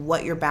in with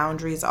what your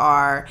boundaries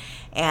are.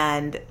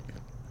 And,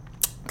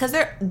 because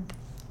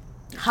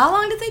how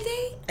long did they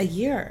date? A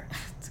year.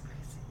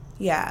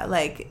 Yeah,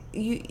 like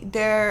you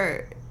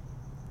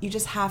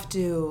just have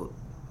to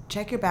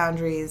check your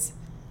boundaries,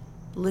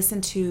 listen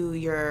to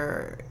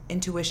your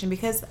intuition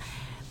because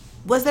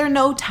was there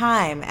no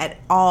time at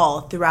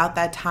all throughout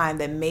that time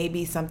that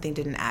maybe something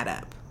didn't add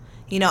up?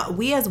 You know,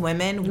 we as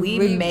women,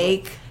 we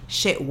make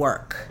shit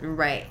work.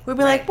 Right. We'd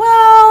be like,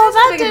 well,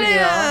 that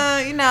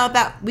didn't, you know,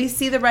 that we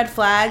see the red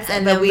flags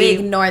and then we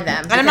ignore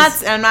them. And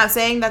I'm not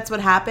saying that's what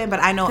happened, but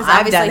I know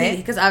I've done it.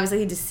 Because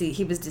obviously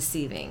he was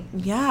deceiving.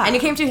 Yeah. And you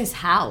came to his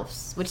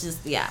house, which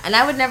is, and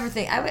I would never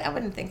think, I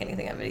wouldn't think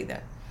anything of it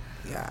either.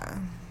 Yeah.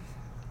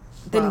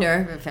 The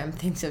nerve of him,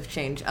 things have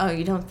changed. Oh,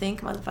 you don't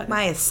think, motherfucker?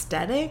 My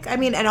aesthetic? I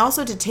mean, and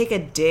also to take a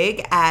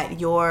dig at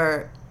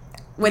your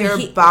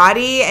your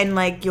body and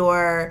like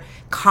your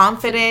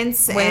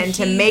confidence and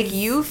to make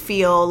you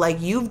feel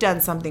like you've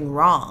done something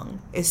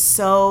wrong is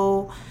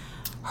so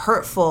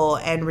hurtful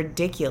and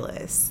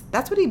ridiculous.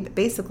 That's what he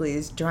basically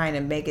is trying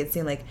to make it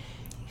seem like.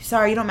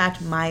 Sorry, you don't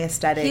match my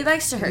aesthetic. He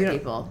likes to hurt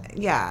people.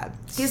 Yeah.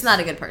 He's not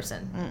a good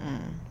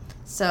person.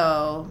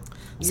 So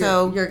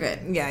you're good.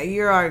 Yeah,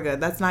 you are good.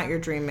 That's not your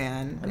dream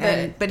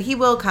man. But he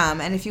will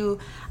come. And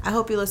I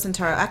hope you listen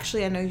to our.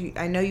 Actually,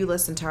 I know you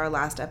listened to our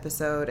last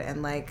episode,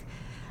 and like,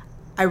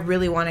 I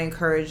really want to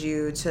encourage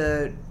you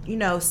to,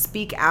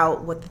 speak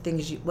out what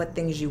things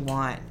you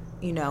want,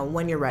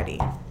 when you're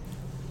ready.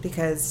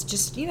 Because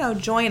just,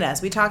 join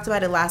us. We talked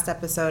about it last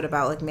episode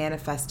about like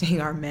manifesting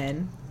our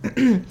men.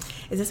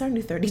 Is this our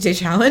new 30-day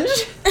challenge?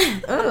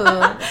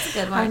 Oh, that's a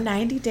good one. Our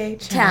 90-day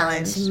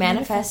challenge.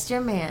 Manifest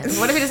your man.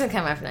 What if he doesn't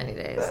come after 90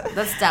 days?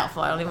 That's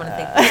doubtful. I don't even want to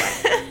think about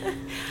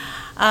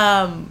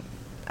it.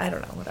 I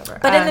don't know, whatever.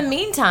 But in the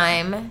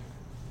meantime,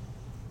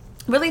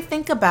 really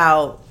think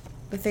about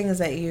the things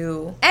that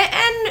you...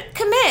 And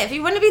commit. If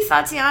you want to be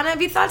Tatiana,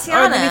 be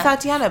Tatiana. Or be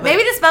Tatiana. But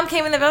maybe this bump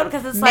came in the road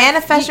because it's like...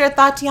 Manifest your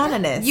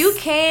Tatiana-ness. You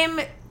came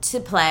to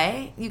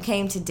play, you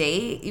came to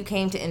date, you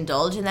came to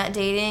indulge in that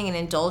dating and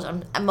indulge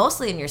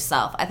mostly in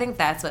yourself. I think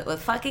that's what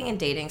fucking and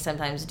dating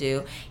sometimes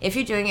do. If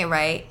you're doing it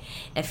right,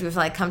 if you've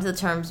like come to the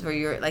terms where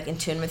you're like in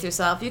tune with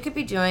yourself, you could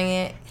be doing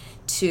it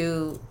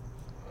to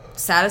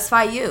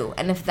satisfy you.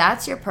 And if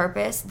that's your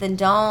purpose, then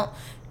don't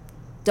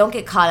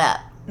get caught up.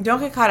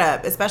 Don't get caught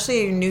up,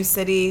 especially in a new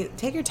city.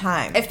 Take your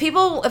time. If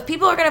people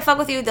are gonna fuck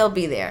with you, they'll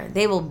be there.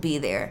 They will be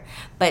there.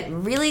 But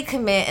really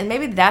commit, and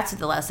maybe that's what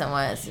the lesson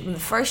was. The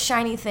first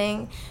shiny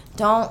thing,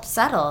 don't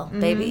settle,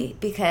 baby,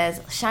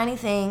 because shiny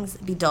things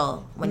be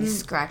dull when you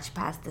scratch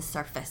past the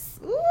surface.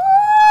 Ooh,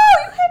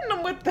 you hitting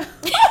them with the...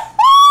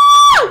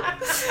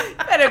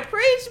 Better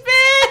preach,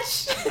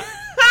 bitch.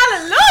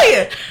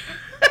 Hallelujah.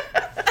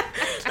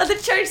 Let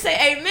the church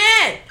say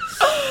amen.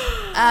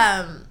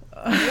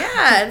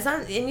 Yeah,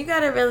 and you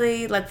gotta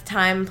really let the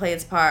time play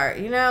its part.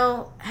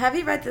 Have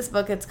you read this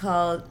book? It's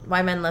called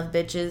Why Men Love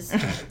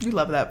Bitches. You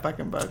love that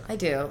fucking book. I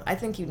do. I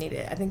think you need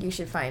it. I think you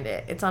should find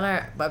it. It's on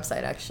our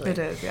website, actually. It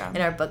is, yeah. In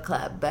our book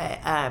club. But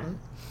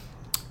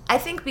I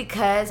think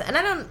because, and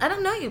I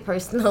don't know you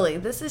personally.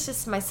 This is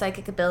just my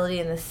psychic ability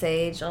and the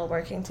sage all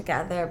working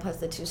together, plus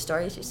the 2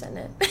 stories you sent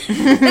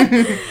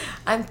in.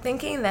 I'm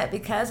thinking that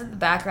because of the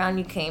background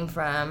you came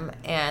from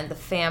and the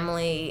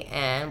family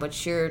and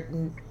what you're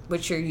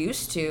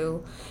used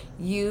to,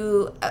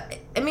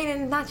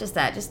 and not just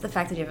that, just the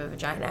fact that you have a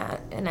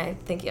vagina, and I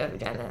think you have a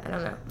vagina. I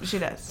don't know. She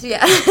does. Yeah.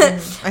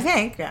 I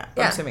think, yeah.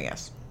 I'm assuming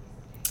yes.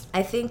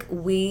 I think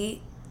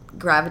we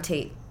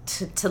gravitate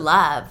to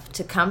love,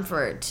 to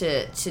comfort,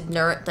 to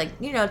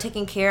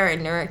taking care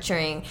and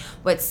nurturing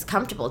what's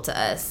comfortable to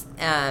us.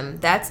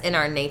 That's in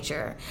our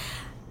nature.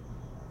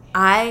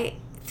 I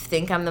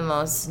think I'm the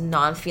most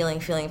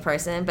feeling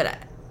person, but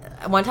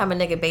one time a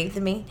nigga bathed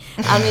me.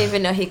 I don't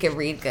even know he could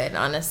read good,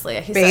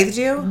 honestly. Bathed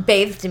you?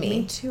 Bathed me.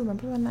 Me too.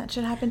 Remember when that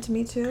shit happened to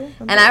me too?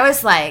 Remember? And I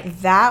was like...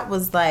 That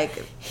was like...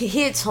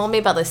 He had told me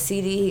about the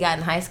CD he got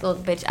in high school.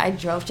 Bitch, I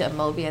drove to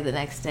Amobia the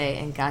next day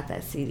and got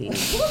that CD.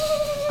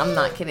 I'm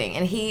not kidding.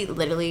 And he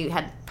literally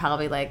had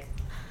probably like...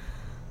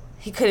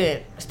 He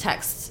couldn't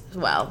text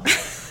well.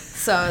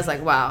 So I was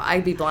like, wow,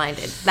 I'd be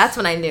blinded. That's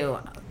when I knew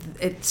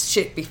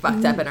shit be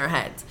fucked up in our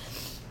heads.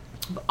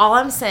 But all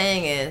I'm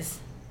saying is...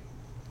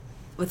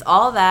 With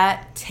all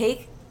that,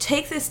 take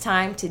this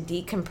time to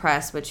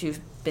decompress what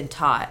you've been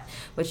taught,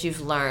 what you've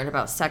learned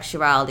about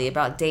sexuality,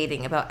 about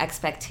dating, about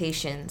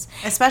expectations.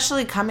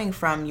 Especially coming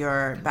from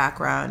your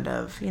background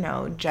of,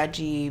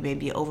 judgy,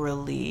 maybe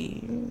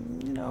overly,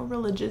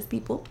 religious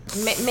people.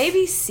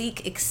 Maybe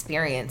seek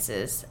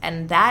experiences,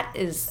 and that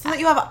is... So that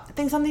you have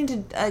something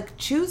to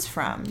choose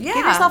from. Yeah.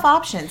 Give yourself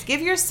options.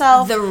 Give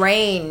yourself... The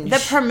range.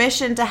 The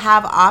permission to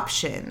have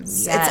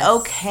options. Yes. It's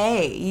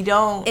okay. You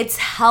don't... It's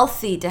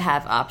healthy to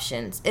have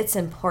options. It's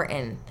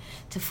important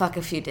to fuck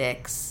a few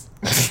dicks.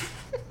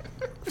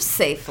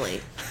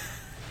 Safely.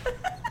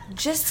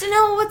 Just to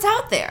know what's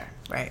out there.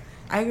 Right.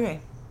 I agree.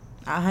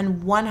 I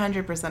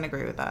 100%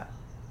 agree with that.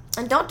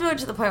 And don't do it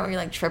to the point where you're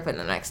like tripping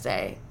the next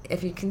day.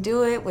 If you can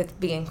do it with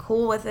being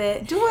cool with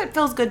it. Do what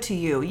feels good to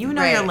you. You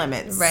know your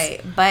limits.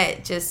 Right.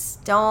 But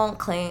just don't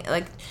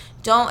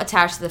don't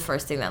attach to the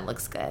first thing that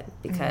looks good,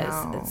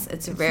 because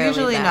it's rarely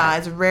usually that. not.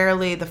 It's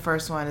rarely the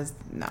first one is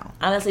no.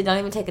 Honestly, don't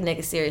even take a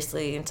nigga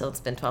seriously until it's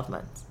been 12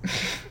 months.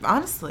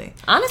 Honestly,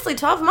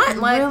 12 months.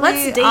 Like, really,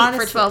 let's date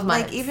for 12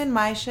 months. Like, even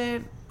my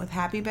shit with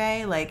Happy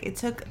Bay, like, it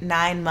took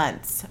 9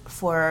 months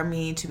for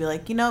me to be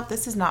like,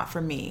 this is not for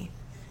me.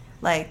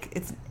 Like,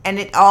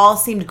 it all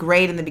seemed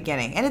great in the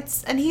beginning, and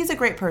he's a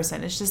great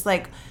person. It's just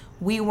like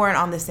we weren't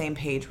on the same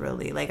page,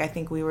 really. Like, I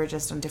think we were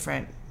just on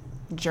different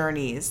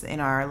journeys in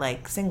our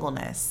like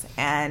singleness,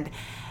 and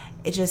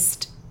it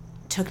just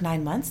took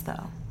 9 months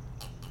though.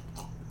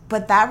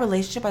 But that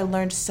relationship, I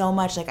learned so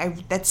much.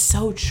 Like, that's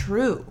so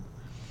true.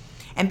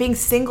 And being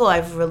single,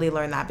 I've really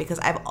learned that because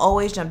I've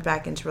always jumped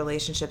back into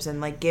relationships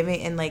and like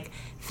giving and like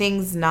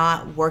things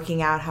not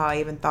working out how I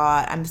even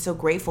thought. I'm so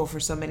grateful for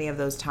so many of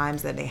those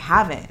times that they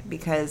haven't,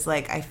 because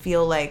like I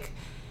feel like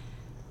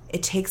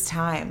it takes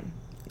time.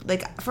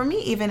 Like for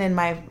me, even in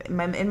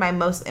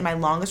my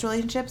longest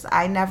relationships,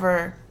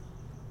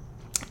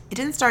 it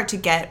didn't start to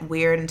get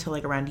weird until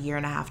like around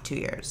 1.5 2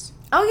 years.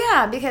 Oh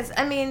yeah, because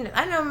I mean,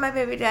 I know my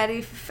baby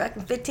daddy for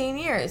fucking 15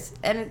 years,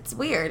 and it's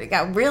weird. It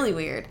got really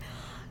weird.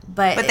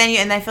 But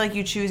then I feel like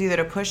you choose either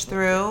to push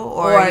through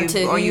or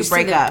you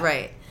break up.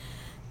 Right.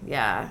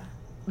 Yeah.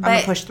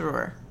 I'm a push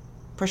her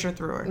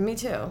through. Me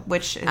too.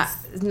 Which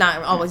is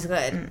not always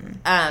good.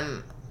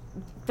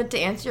 But to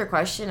answer your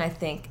question, I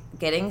think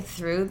getting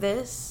through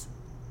this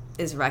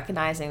is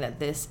recognizing that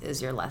this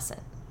is your lesson.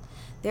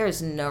 There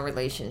is no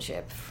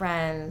relationship,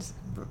 friends,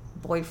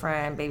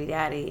 boyfriend, baby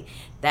daddy,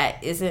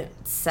 that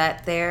isn't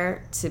set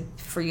there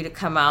for you to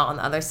come out on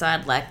the other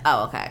side like,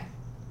 oh, okay,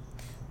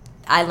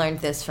 I learned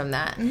this from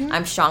that. Mm-hmm.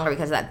 I'm stronger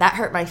because of that. That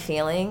hurt my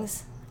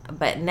feelings.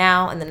 But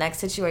now in the next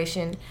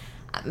situation,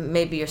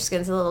 maybe your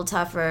skin's a little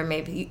tougher.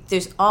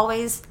 There's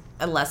always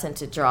a lesson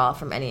to draw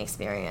from any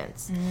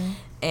experience. Mm-hmm.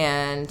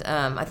 And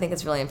I think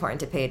it's really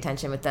important to pay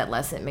attention what that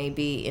lesson may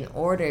be in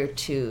order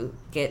to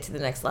get to the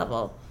next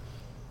level.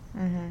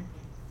 Mm-hmm.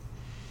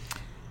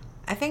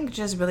 I think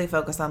just really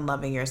focus on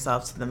loving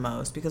yourself to the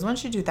most, because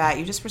once you do that,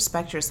 you just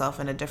respect yourself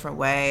in a different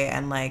way,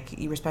 and like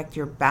you respect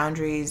your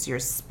boundaries, your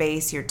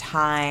space, your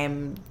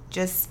time,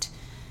 just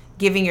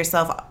giving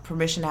yourself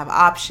permission to have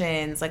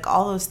options, like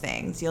all those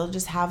things. You'll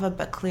just have a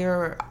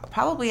clearer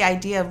probably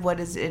idea of what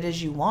it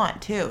is you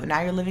want too.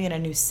 Now you're living in a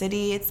new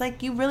city. It's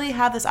like you really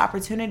have this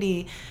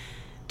opportunity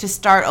to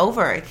start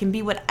over. It can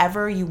be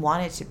whatever you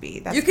want it to be.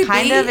 That's you could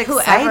kind be of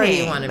exciting. Whoever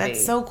you want to be.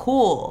 That's so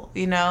cool,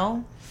 you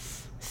know?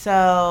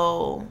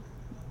 So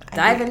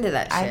dive into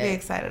that shit. I'd be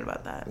excited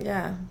about that.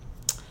 Yeah.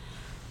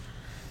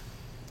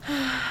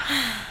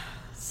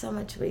 So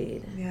much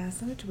weed. Yeah,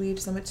 so much weed,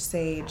 so much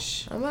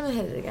sage. I'm gonna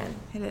hit it again.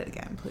 Hit it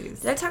again,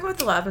 please. Did I talk about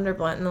the lavender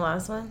blunt in the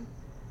last one?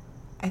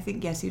 I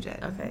think yes, you did.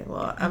 Okay,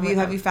 well,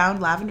 have you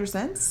found lavender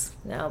since?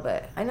 No,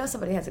 but I know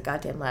somebody has a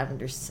goddamn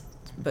lavender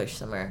bush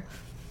somewhere.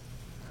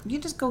 You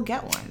just go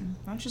get one.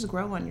 Why don't you just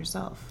grow one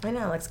yourself? I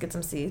know. Let's get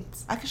some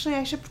seeds. Actually,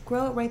 I should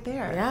grow it right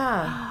there.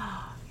 Yeah.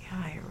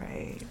 Yeah, you're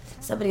right.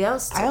 Somebody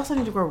else. I also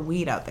need to grow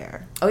weed out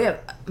there. Oh yeah,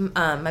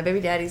 my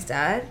baby daddy's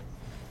dad.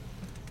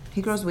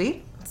 He grows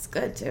weed. It's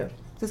good too.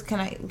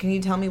 Can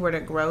you tell me where to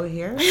grow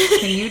here?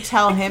 Can you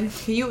tell him?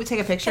 Can you take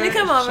a picture? Can you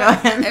come over? Show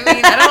him? I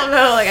mean, I don't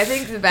know. Like, I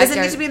think the backyard. Does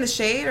it need to be in the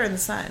shade or in the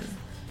sun?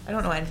 I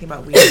don't know anything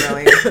about weed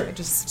growing. I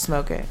just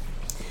smoke it.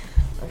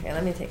 Okay,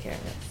 let me take care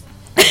of it.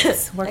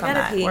 Work on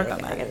that.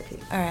 I gotta pee.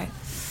 All right.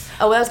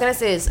 Oh, what I was gonna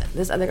say is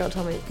this other girl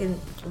told me you can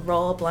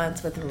roll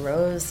blunts with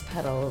rose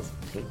petals,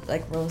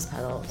 like rose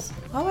petals.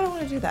 Why would I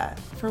want to do that?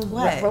 For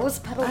what? Rose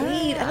petal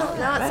weed. I don't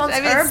know.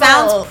 It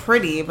sounds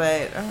pretty,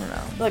 but I don't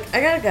know. Look,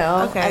 I gotta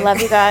go. Okay. I love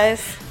you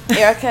guys.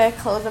 Erica,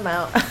 close them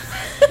out. Drink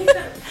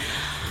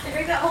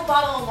that whole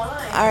bottle of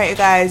wine. All right, you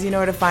guys, you know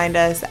where to find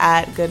us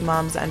at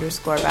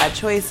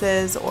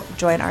goodmoms_badchoices, or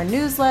join our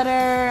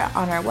newsletter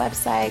on our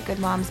website,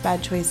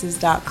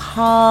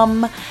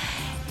 goodmomsbadchoices.com.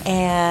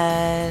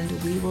 And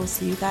we will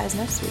see you guys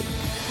next week.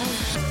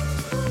 Bye.